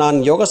கழித்து நான்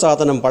யோக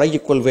சாதனம்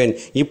பழகிக்கொள்வேன்,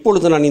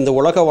 இப்பொழுது நான் இந்த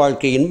உலக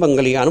வாழ்க்கை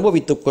இன்பங்களை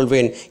அனுபவித்துக்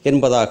கொள்வேன்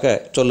என்பதாக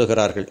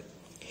சொல்லுகிறார்கள்.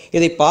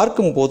 இதை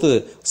பார்க்கும்போது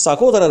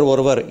சகோதரர்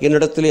ஒருவர்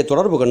என்னிடத்திலே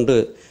தொடர்பு கொண்டு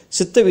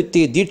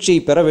சித்தவித்தி தீட்சை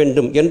பெற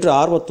வேண்டும் என்று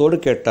ஆர்வத்தோடு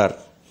கேட்டார்.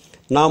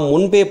 நாம்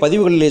முன்பே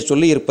பதிவுகளிலே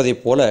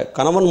சொல்லியிருப்பதைப் போல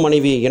கணவன்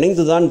மனைவி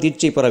இணைந்துதான்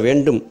தீட்சை பெற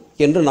வேண்டும்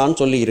என்று நான்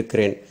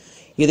சொல்லியிருக்கிறேன்.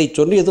 இதை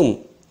சொல்லியதும்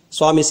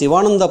சுவாமி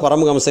சிவானந்த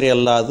பரமஹம்சரே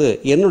அல்லாது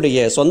என்னுடைய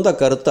சொந்த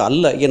கருத்து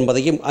அல்ல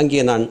என்பதையும்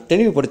அங்கே நான்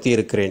தெளிவுபடுத்தி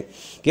இருக்கிறேன்.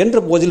 என்ற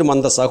போதிலும்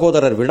அந்த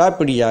சகோதரர்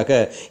விடாப்பிடியாக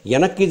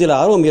எனக்கு இதில்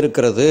ஆர்வம்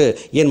இருக்கிறது,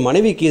 என்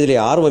மனைவிக்கு இதிலே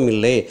ஆர்வம்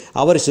இல்லை,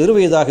 அவர்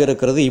சிறுவயதாக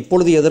இருக்கிறது,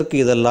 இப்பொழுது எதற்கு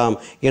இதெல்லாம்,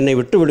 என்னை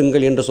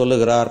விட்டுவிடுங்கள் என்று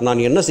சொல்லுகிறார்.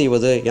 நான் என்ன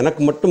செய்வது,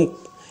 எனக்கு மட்டும்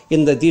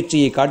இந்த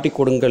தீட்சையை காட்டிக்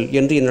கொடுங்கள்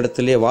என்று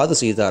என்னிடத்திலே வாது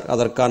செய்தார்.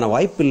 அதற்கான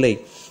வாய்ப்பில்லை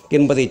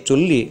என்பதை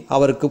சொல்லி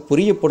அவருக்கு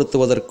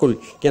புரியப்படுத்துவதற்குள்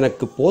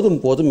எனக்கு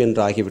போதும் போதும்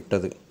என்று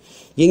ஆகிவிட்டது.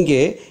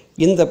 இங்கே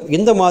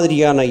இந்த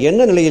மாதிரியான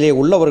எண்ண நிலையிலே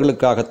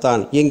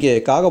உள்ளவர்களுக்காகத்தான் இங்கே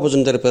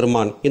காகபுஜந்தர்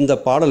பெருமான் இந்த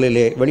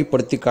பாடலிலே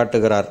வெளிப்படுத்தி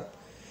காட்டுகிறார்.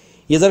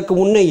 இதற்கு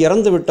முன்னே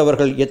இறந்து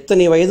விட்டவர்கள்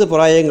எத்தனை வயது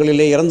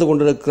பிராயங்களிலே இறந்து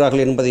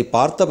கொண்டிருக்கிறார்கள் என்பதை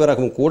பார்த்த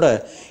பிறகும் கூட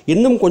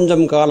இன்னும்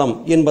கொஞ்சம் காலம்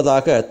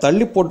என்பதாக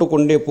தள்ளி போட்டு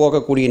கொண்டே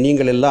போகக்கூடிய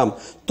நீங்கள் எல்லாம்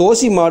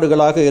தோசி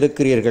மாடுகளாக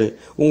இருக்கிறீர்கள்.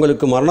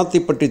 உங்களுக்கு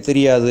மரணத்தை பற்றி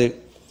தெரியாது,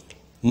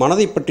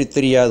 மனதை பற்றி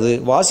தெரியாது,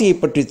 வாசியை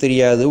பற்றி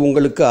தெரியாது,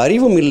 உங்களுக்கு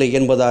அறிவும் இல்லை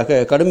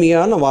என்பதாக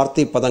கடுமையான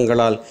வார்த்தை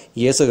பதங்களால்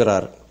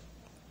ஏசுகிறார்.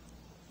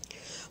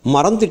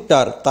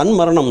 மறந்திட்டார் தன்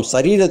மரணம்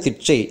சரீர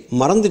திச்சை,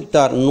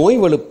 மறந்திட்டார் நோய்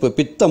வலுப்பு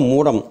பித்தம்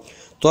மூடம்,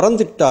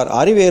 துறந்திட்டார்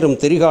அறிவேறும்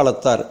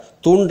திரிகாலத்தார்,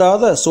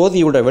 தூண்டாத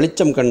சோதியுட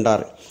வெளிச்சம்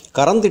கண்டார்,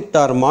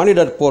 கறந்திட்டார்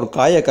மானிடர் போர்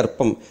காய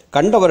கற்பம்,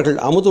 கண்டவர்கள்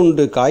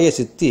அமுதுண்டு காய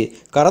சித்தி,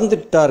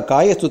 கறந்திட்டார்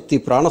காய சுத்தி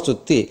பிராண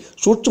சுத்தி,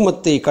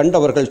 சூட்சுமத்தை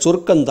கண்டவர்கள்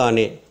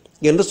சுருக்கந்தானே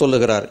என்று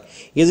சொல்லுகிறார்.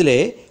 இதிலே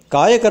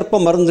காயகற்ப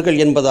மருந்துகள்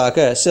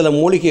என்பதாக சில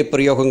மூலிகை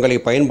பிரயோகங்களை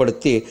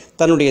பயன்படுத்தி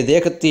தன்னுடைய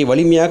தேகத்தை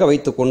வலிமையாக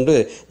வைத்துக்கொண்டு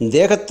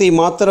தேகத்தை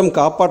மாத்திரம்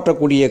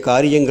காப்பாற்றக்கூடிய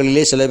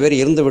காரியங்களிலே சில பேர்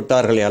இருந்து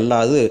விட்டார்களே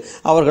அல்லாது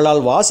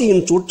அவர்களால்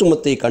வாசியின்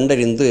சூட்சுமத்தை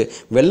கண்டறிந்து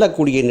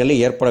வெல்லக்கூடிய நிலை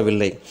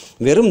ஏற்படவில்லை.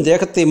 வெறும்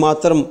தேகத்தை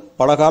மாத்திரம்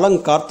பலகாலம்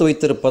காத்து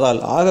வைத்திருப்பதால்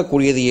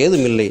ஆகக்கூடியது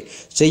ஏதுமில்லை.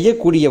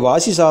 செய்யக்கூடிய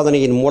வாசி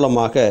சாதனையின்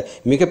மூலமாக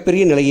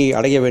மிகப்பெரிய நிலையை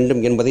அடைய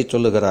வேண்டும் என்பதை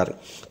சொல்லுகிறார்.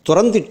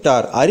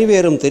 துறந்திட்டார்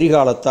அறிவேறும்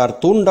திரிகாலத்தார்,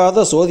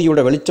 தூண்டாத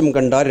சோதியுட வெளிச்சம்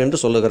கண்டார் என்று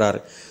சொல்லுகிறார்.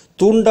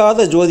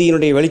 தூண்டாத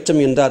ஜோதியினுடைய வெளிச்சம்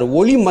என்றார்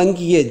ஒளி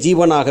மங்கிய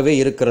ஜீவனாகவே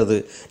இருக்கிறது.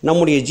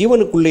 நம்முடைய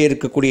ஜீவனுக்குள்ளே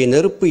இருக்கக்கூடிய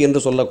நெருப்பு என்று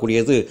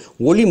சொல்லக்கூடியது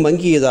ஒளி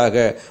மங்கியதாக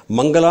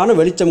மங்கலான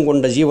வெளிச்சம்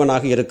கொண்ட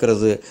ஜீவனாக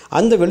இருக்கிறது.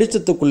 அந்த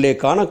வெளிச்சத்துக்குள்ளே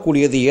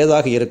காணக்கூடியது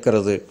ஏதாக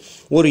இருக்கிறது?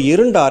 ஒரு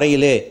இருண்ட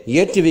அறையிலே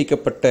ஏற்றி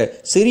வைக்கப்பட்ட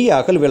சிறிய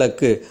அகல்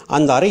விளக்கு.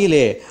 அந்த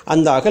அறையிலே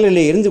அந்த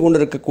அகலிலே எரிந்து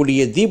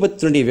கொண்டிருக்கக்கூடிய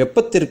தீபத்தினுடைய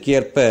வெப்பத்திற்கு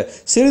ஏற்ப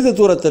சிறிது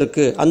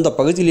தூரத்திற்கு அந்த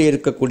பகுதியிலே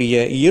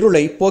இருக்கக்கூடிய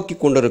இருளை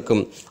போக்கிக்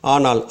கொண்டிருக்கும்.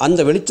 ஆனால்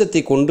அந்த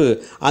வெளிச்சத்தை கொண்டு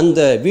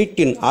அந்த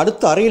வீட்டின்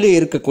அடுத்த அறையிலே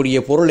இருக்கக்கூடிய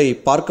பொருளை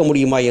பார்க்க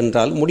முடியுமா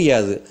என்றால்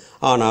முடியாது.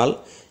 ஆனால்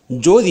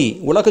ஜோதி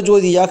உலக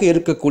ஜோதியாக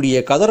இருக்கக்கூடிய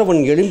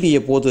கதிரவன் எழும்பிய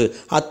போது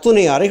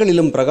அத்துணை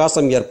அறைகளிலும்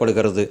பிரகாசம்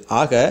ஏற்படுகிறது.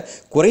 ஆக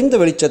குறைந்த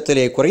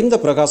வெளிச்சத்திலே குறைந்த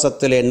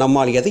பிரகாசத்திலே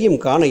நம்மால் எதையும்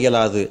காண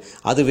இயலாது.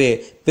 அதுவே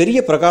பெரிய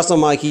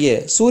பிரகாசமாகிய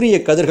சூரிய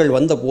கதிர்கள்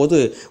வந்தபோது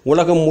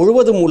உலகம்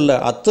முழுவதும் உள்ள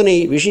அத்தனை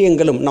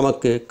விஷயங்களும்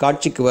நமக்கு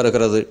காட்சிக்கு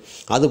வருகிறது.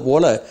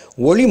 அதுபோல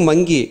ஒளி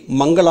மங்கி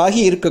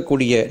மங்களாகி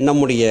இருக்கக்கூடிய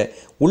நம்முடைய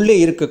உள்ளே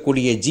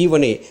இருக்கக்கூடிய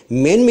ஜீவனை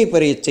மேன்மை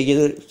பெற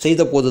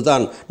செய்த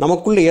போதுதான்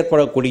நமக்குள்ளே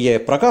ஏற்படக்கூடிய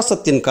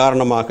பிரகாசத்தின்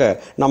காரணமாக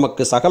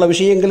நமக்கு சகல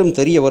விஷயங்களும்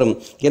தெரிய வரும்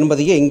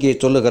என்பதையே இங்கே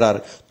சொல்லுகிறார்.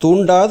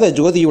 தூண்டாத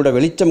ஜோதியுட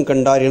வெளிச்சம்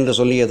கண்டார் என்று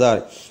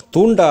சொல்லியதால்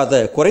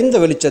தூண்டாத குறைந்த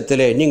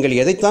வெளிச்சத்திலே நீங்கள்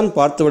எதைத்தான்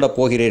பார்த்துவிடப்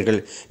போகிறீர்கள்?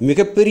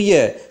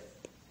 மிகப்பெரிய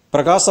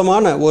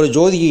பிரகாசமான ஒரு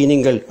ஜோதியை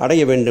நீங்கள்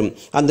அடைய வேண்டும்.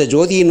 அந்த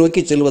ஜோதியை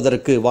நோக்கி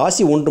செல்வதற்கு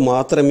வாசி ஒன்று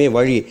மாத்திரமே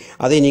வழி.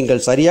 அதை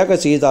நீங்கள் சரியாக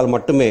செய்தால்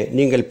மட்டுமே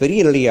நீங்கள்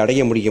பெரிய நிலையை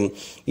அடைய முடியும்.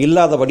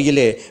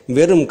 இல்லாதபடியிலே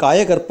வெறும்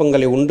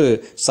காயகற்பங்களை உண்டு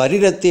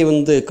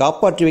சரீரத்தை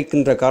காப்பாற்றி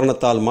வைக்கின்ற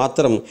காரணத்தால்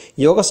மாத்திரம்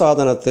யோக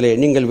சாதனத்திலே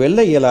நீங்கள்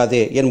வெல்ல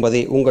இயலாதே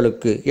என்பதை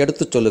உங்களுக்கு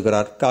எடுத்துச்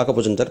சொல்லுகிறார்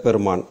காகபுஜந்தர்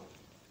பெருமான்.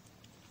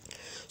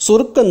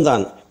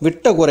 சுருக்கந்தான்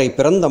விட்ட குறை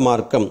பிறந்த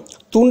மார்க்கம்,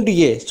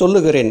 தூண்டியே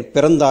சொல்லுகிறேன்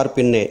பிறந்தார்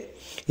பின்னே,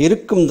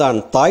 இருக்கும்தான்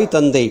தாய்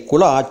தந்தை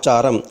குல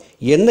ஆச்சாரம்,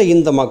 என்ன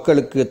இந்த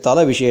மக்களுக்கு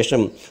தல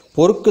விசேஷம்,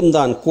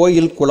 பொறுக்குந்தான்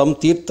கோயில் குளம்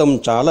தீர்த்தம்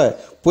சால,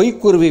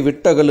 பொய்க்குருவி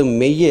விட்டகளும்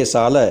மெய்யே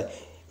சால,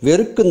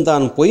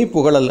 வெறுக்குந்தான் பொய்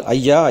புகழல்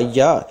ஐயா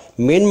ஐயா,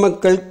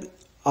 மேன்மக்கள்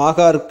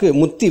ஆகாருக்கு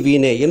முத்தி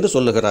வீணே என்று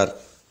சொல்லுகிறார்.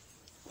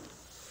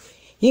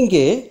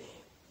 இங்கே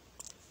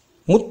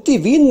முத்தி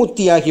வீண்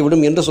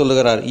முத்தியாகிவிடும் என்று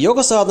சொல்லுகிறார்.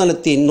 யோக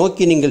சாதனத்தை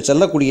நோக்கி நீங்கள்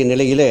செல்லக்கூடிய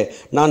நிலையிலே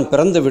நான்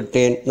பிறந்து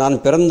விட்டேன், நான்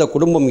பிறந்த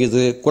குடும்பம்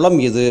இது, குலம்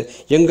இது,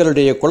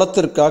 எங்களுடைய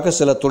குலத்திற்காக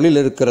சில தொழில்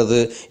இருக்கிறது,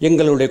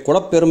 எங்களுடைய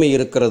குலப்பெருமை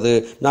இருக்கிறது,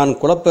 நான்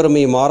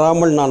குலப்பெருமை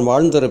மாறாமல் நான்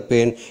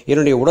வாழ்ந்திருப்பேன்,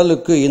 என்னுடைய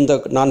உடலுக்கு இந்த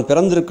நான்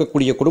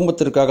பிறந்திருக்கக்கூடிய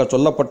குடும்பத்திற்காக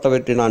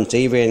சொல்லப்பட்டவற்றை நான்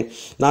செய்வேன்,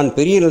 நான்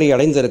பெரிய நிலை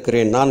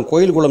அடைந்திருக்கிறேன், நான்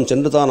கோயில் குலம்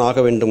சென்றுதான்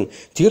ஆக வேண்டும்,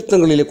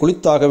 தீர்த்தங்களிலே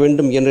குளித்தாக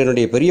வேண்டும் என்று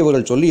என்னுடைய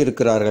பெரியவர்கள் சொல்லி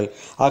இருக்கிறார்கள்.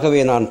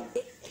 ஆகவே நான்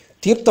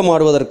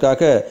தீர்த்தமாடுவதற்காக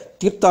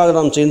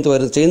தீர்த்தாடனம்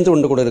செய்து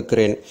கொண்டு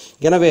கொண்டிருக்கிறேன்.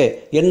 எனவே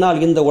என்னால்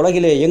இந்த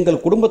உலகிலே எங்கள்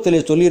குடும்பத்திலே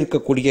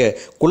சொல்லியிருக்கக்கூடிய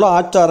குல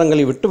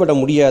ஆச்சாரங்களை விட்டுவிட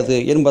முடியாது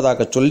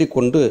என்பதாக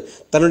சொல்லிக்கொண்டு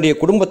தன்னுடைய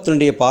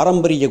குடும்பத்தினுடைய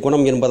பாரம்பரிய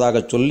குணம்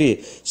என்பதாக சொல்லி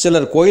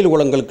சிலர் கோயில்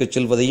குளங்களுக்கு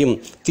செல்வதையும்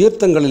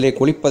தீர்த்தங்களிலே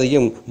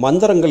குளிப்பதையும்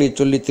மந்திரங்களை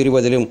சொல்லி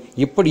திரிவதிலும்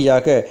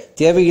இப்படியாக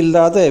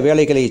தேவையில்லாத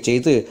வேலைகளை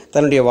செய்து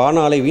தன்னுடைய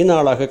வாணாலை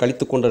வீணாளாக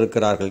கழித்து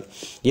கொண்டிருக்கிறார்கள்.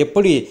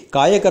 எப்படி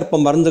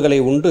காயகற்ப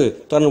மருந்துகளை உண்டு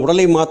தன்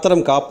உடலை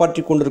மாத்திரம்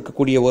காப்பாற்றி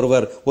கொண்டிருக்கக்கூடிய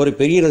ஒருவர் ஒரு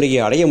பெரிய நிலையை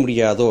அடைய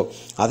முடியாதோ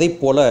அதைப்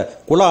போல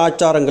குல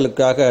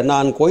ஆச்சாரங்களுக்காக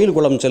நான் கோயில்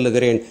குளம்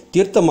செல்லுகிறேன்,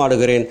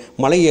 தீர்த்தமாடுகிறேன்,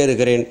 மலை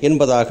ஏறுகிறேன்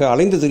என்பதாக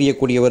அலைந்து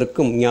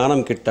திரியக்கூடியவருக்கும்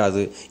ஞானம்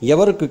கிட்டாது.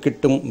 எவருக்கு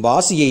கிட்டும்?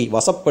 வாசியை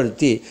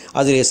வசப்படுத்தி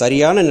அதிலே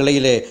சரியான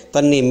நிலையிலே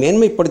தன்னை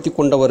மேன்மைப்படுத்தி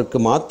கொண்டவருக்கு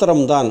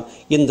மாத்திரம்தான்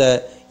இந்த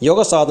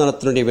யோக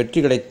சாதனத்தினுடைய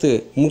வெற்றி கிடைத்து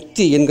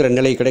முக்தி என்கிற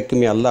நிலை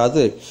கிடைக்குமே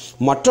அல்லாது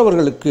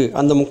மற்றவர்களுக்கு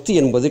அந்த முக்தி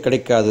என்பது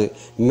கிடைக்காது.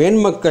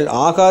 மேன்மக்கள்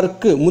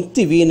ஆகாருக்கு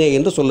முக்தி வீணே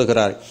என்று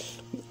சொல்லுகிறார்.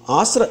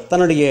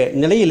 தன்னுடைய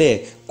நிலையிலே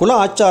குல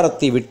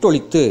ஆச்சாரத்தை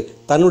விட்டொழித்து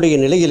தன்னுடைய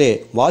நிலையிலே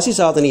வாசி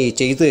சாதனையை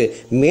செய்து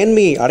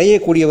மேன்மையை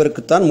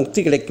அடையக்கூடியவருக்குத்தான்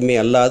முக்தி கிடைக்குமே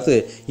அல்லாது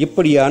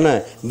இப்படியான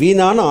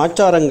வீணான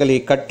ஆச்சாரங்களை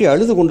கட்டி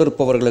அழுது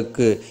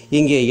கொண்டிருப்பவர்களுக்கு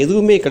இங்கே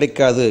எதுவுமே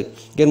கிடைக்காது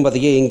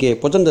என்பதையே இங்கே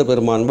புஜந்த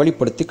பெருமான்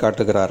வெளிப்படுத்தி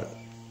காட்டுகிறார்.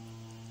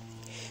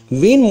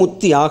 வீண்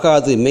முத்தி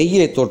ஆகாது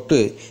மெய்யே தொட்டு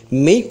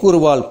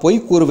மெய்க்குருவால்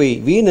பொய்க்குருவை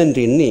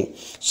வீணென்று எண்ணி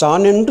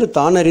சானென்று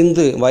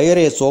தானறிந்து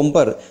வயரே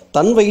சோம்பர்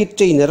தன்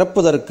வயிற்றை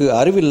நிரப்புதற்கு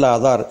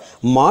அறிவில்லாதார்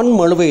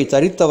மான்மழுவை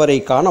தரித்தவரை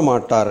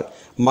காணமாட்டார்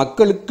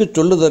மக்களுக்கு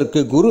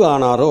சொல்லுதற்கு குரு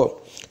ஆனாரோ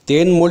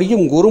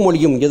தேன்மொழியும்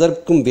குருமொழியும்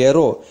எதற்கும்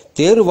வேறோ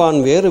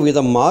தேறுவான் வேறு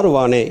விதம்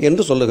மாறுவானே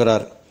என்று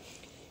சொல்லுகிறார்.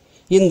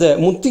 இந்த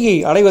முத்தியை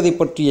அடைவதை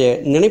பற்றிய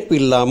நினைப்பு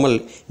இல்லாமல்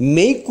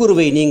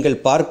மெய்க்குருவை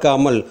நீங்கள்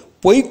பார்க்காமல்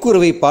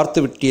பொய்க்குருவை பார்த்து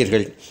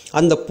விட்டீர்கள்.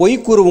 அந்த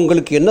பொய்க்குரு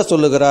உங்களுக்கு என்ன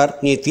சொல்லுகிறார்?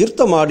 நீ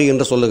தீர்த்தமாடு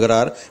என்று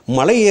சொல்லுகிறார்,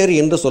 மலை ஏறு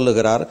என்று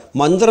சொல்லுகிறார்,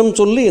 மந்திரம்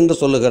சொல்லு என்று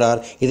சொல்லுகிறார்.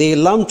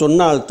 இதையெல்லாம்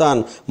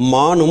சொன்னால்தான்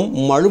மானும்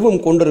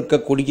மழுவும்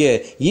கொண்டிருக்கக்கூடிய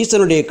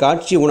ஈசனுடைய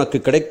காட்சி உனக்கு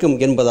கிடைக்கும்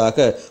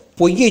என்பதாக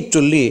பொய்யை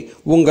சொல்லி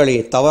உங்களை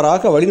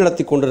தவறாக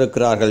வழிநடத்தி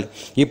கொண்டிருக்கிறார்கள்.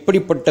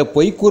 இப்படிப்பட்ட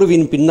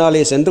பொய்க்குருவின்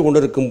பின்னாலே சென்று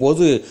கொண்டிருக்கும்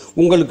போது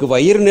உங்களுக்கு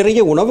வயிறு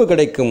நிறைய உணவு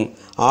கிடைக்கும்,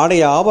 ஆடை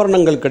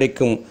ஆபரணங்கள்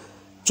கிடைக்கும்,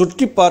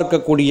 சுற்றி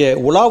பார்க்கக்கூடிய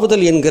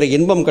உலாவுதல் என்கிற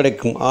இன்பம்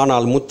கிடைக்கும்,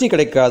 ஆனால் முத்தி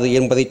கிடைக்காது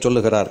என்பதை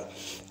சொல்லுகிறார்.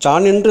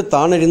 சானென்று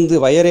தானறிந்து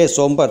வயரே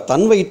சோம்பர்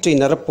தன் வயிற்றை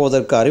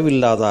நிரப்புவதற்கு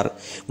அறிவில்லாதார்.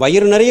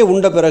 வயிறு நிறைய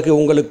உண்ட பிறகு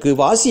உங்களுக்கு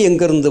வாசி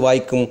எங்கிருந்து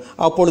வாய்க்கும்?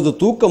 அப்பொழுது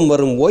தூக்கம்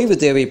வரும், ஓய்வு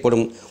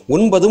தேவைப்படும்.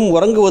 உண்பதும்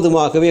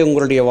உறங்குவதுமாகவே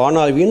உங்களுடைய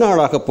வாணால்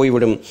வீணாளாக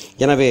போய்விடும்.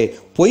 எனவே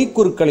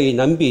பொய்க்குருக்களை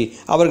நம்பி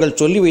அவர்கள்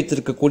சொல்லி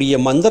வைத்திருக்கக்கூடிய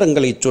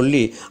மந்திரங்களை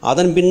சொல்லி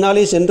அதன்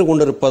பின்னாலே சென்று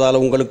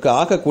கொண்டிருப்பதால் உங்களுக்கு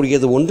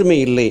ஆகக்கூடியது ஒன்றுமே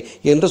இல்லை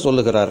என்று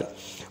சொல்லுகிறார்.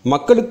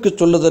 மக்களுக்கு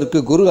சொல்லுதற்கு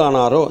குரு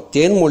ஆனாரோ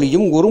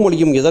தேன்மொழியும்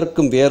குருமொழியும்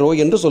எதற்கும் வேறோ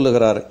என்று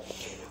சொல்லுகிறார்.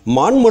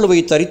 மான்மழுவை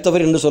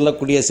தரித்தவர் என்று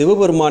சொல்லக்கூடிய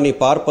சிவபெருமானை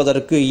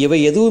பார்ப்பதற்கு இவை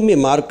எதுவுமே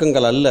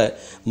மார்க்கங்கள் அல்ல.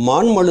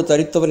 மான்மழு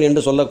தரித்தவர்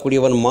என்று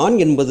சொல்லக்கூடியவன் மான்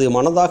என்பது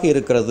மனதாக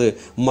இருக்கிறது,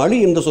 மழு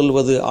என்று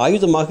சொல்வது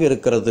ஆயுதமாக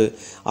இருக்கிறது.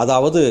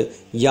 அதாவது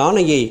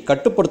யானையை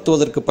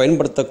கட்டுப்படுத்துவதற்கு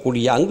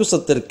பயன்படுத்தக்கூடிய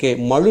அங்குசத்திற்கே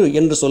மழு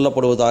என்று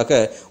சொல்லப்படுவதாக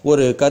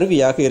ஒரு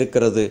கருவியாக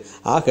இருக்கிறது.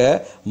 ஆக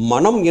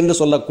மனம் என்று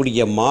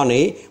சொல்லக்கூடிய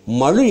மானை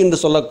மழு என்று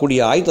சொல்லக்கூடிய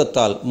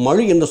ஆயுதத்தால்,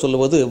 மழு என்று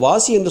சொல்வது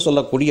வாசி என்று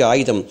சொல்லக்கூடிய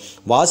ஆயுதம்,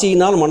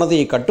 வாசியினால்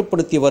மனதை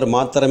கட்டுப்படுத்தியவர்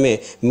மாத்திரமே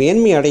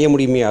மேன்மை அடைய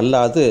முடியுமே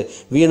அல்லாது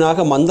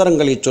வீணாக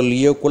மந்திரங்களை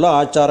சொல்லியோ குல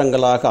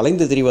ஆச்சாரங்களாக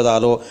அலைந்து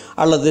திரிவதாலோ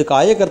அல்லது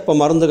காயகற்ப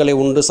மருந்துகளை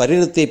உண்டு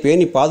சரீரத்தை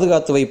பேணி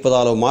பாதுகாத்து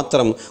வைப்பதாலோ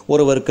மாத்திரம்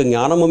ஒருவருக்கு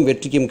ஞானமும்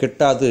வெற்றியும்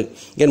கிட்டாது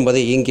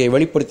என்பதை இங்கே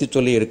வெளிப்படுத்தி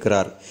சொல்லி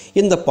இருக்கிறார்.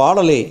 இந்த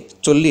பாடலை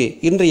சொல்லி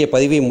இன்றைய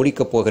பதிவை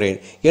முடிக்கப் போகிறேன்.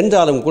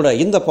 என்றாலும் கூட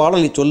இந்த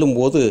பாடலை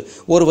சொல்லும்போது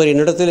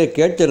ஒருவரின் இடத்திலே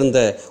கேட்டிருந்த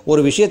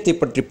ஒரு விஷயத்தை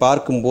பற்றி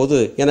பார்க்கும்போது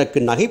எனக்கு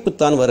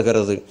நகைப்புத்தான்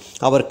வருகிறது.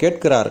 அவர்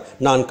கேட்கிறார்,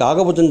 நான்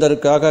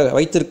காகபுஜண்டருக்காக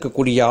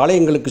வைத்திருக்கக்கூடிய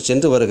ஆலயங்களுக்கு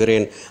சென்று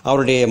வருகிறேன்,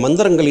 அவருடைய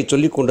மந்திரங்களை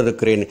சொல்லிக்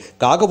கொண்டிருக்கிறேன்.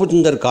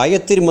 காகபுஜண்டர்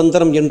காயத்ரி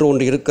மந்திரம் என்று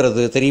ஒன்று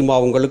இருக்கிறது தெரியுமா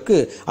உங்களுக்கு?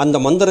 அந்த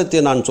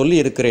மந்திரத்தை நான் சொல்லி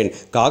இருக்கிறேன்.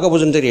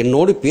 காகபுஜண்டர்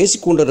என்னோடு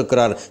பேசிக்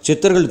கொண்டிருக்கிறார்,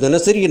 சித்தர்கள்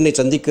தினசரி என்னை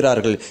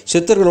சந்திக்கிறார்கள்,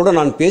 சித்தர்களோடு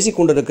நான் பேசிக்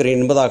கொண்டிருக்கிறேன்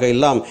என்பதாக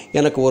எல்லாம்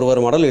எனக்கு ஒருவர்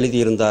ஒரு மடல்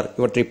எழுதியிருந்தார்.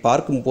 இவற்றை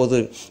பார்க்கும்போது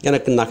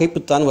எனக்கு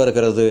நகைப்புத்தான்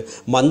வருகிறது.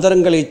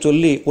 மந்திரங்களை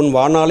சொல்லி உன்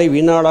வாழ்நாளை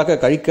வீணாளாக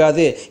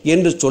கழிக்காதே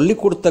என்று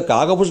சொல்லிக் கொடுத்த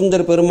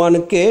காகபுசுந்தர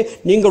பெருமானுக்கே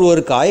நீங்கள்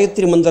ஒரு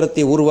காயத்ரி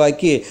மந்திரத்தை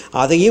உருவாக்கி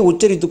அதையே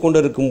உச்சரித்துக்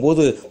கொண்டிருக்கும்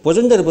போது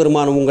புசுந்தர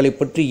பெருமான் உங்களை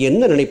பற்றி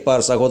என்ன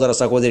நினைப்பார்? சகோதர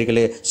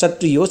சகோதரிகளே,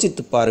 சற்று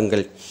யோசித்து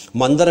பாருங்கள்.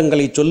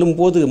 மந்திரங்களை சொல்லும்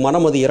போது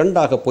மனம் அது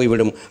இரண்டாக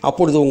போய்விடும்.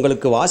 அப்பொழுது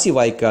உங்களுக்கு வாசி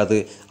வாய்க்காது.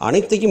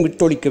 அனைத்தையும்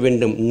விட்டொழிக்க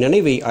வேண்டும்,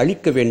 நினைவை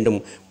அழிக்க வேண்டும்,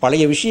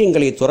 பழைய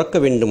விஷயங்களை துறக்க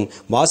வேண்டும்,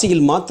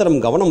 வாசியில் மாத்திரம்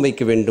கவனம்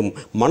வைக்க வேண்டும்,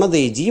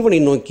 மனதை ஜீவனை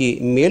நோக்கி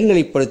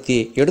மேல்நிலைப்படுத்தி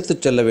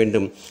எடுத்துச் செல்ல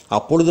வேண்டும்.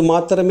 அப்பொழுது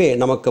மாத்திரமே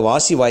நமக்கு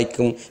வாசி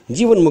வாய்க்கும்,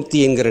 ஜீவன் முக்தி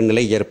என்கிற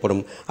நிலை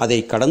ஏற்படும். அதை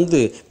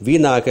கடந்து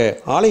வீணாக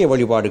ஆலய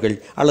வழிபாடுகள்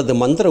அல்லது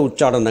மந்திர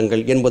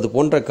உச்சாடனங்கள் என்பது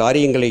போன்ற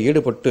காரியங்களில்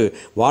ஈடுபட்டு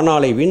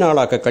வானாலை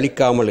வீணாளாக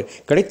கழிக்காமல்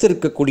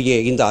கிடைத்திருக்கக்கூடிய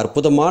இந்த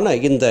அற்புதமான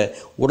இந்த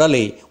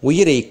உடலை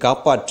உயிரை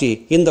காப்பாற்றி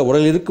இந்த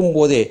உடல் இருக்கும்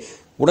போதே,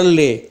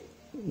 உடலிலே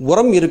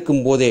உரம்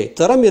இருக்கும் போதே,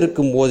 திறம்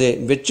இருக்கும் போதே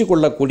வெற்றி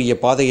கொள்ளக்கூடிய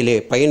பாதையிலே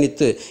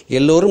பயணித்து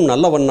எல்லோரும்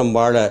நல்ல வண்ணம்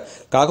வாழ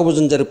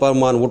காகபுசுந்தர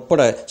பெருமான்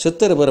உட்பட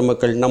சித்தர்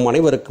பெருமக்கள் நம்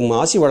அனைவருக்கும்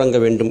ஆசி வழங்க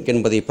வேண்டும்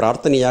என்பதை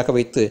பிரார்த்தனையாக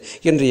வைத்து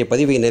இன்றைய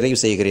பதிவை நிறைவு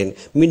செய்கிறேன்.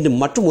 மீண்டும்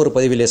மற்றும் ஒரு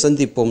பதிவிலே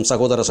சந்திப்போம்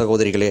சகோதர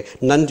சகோதரிகளே.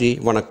 நன்றி,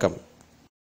 வணக்கம்.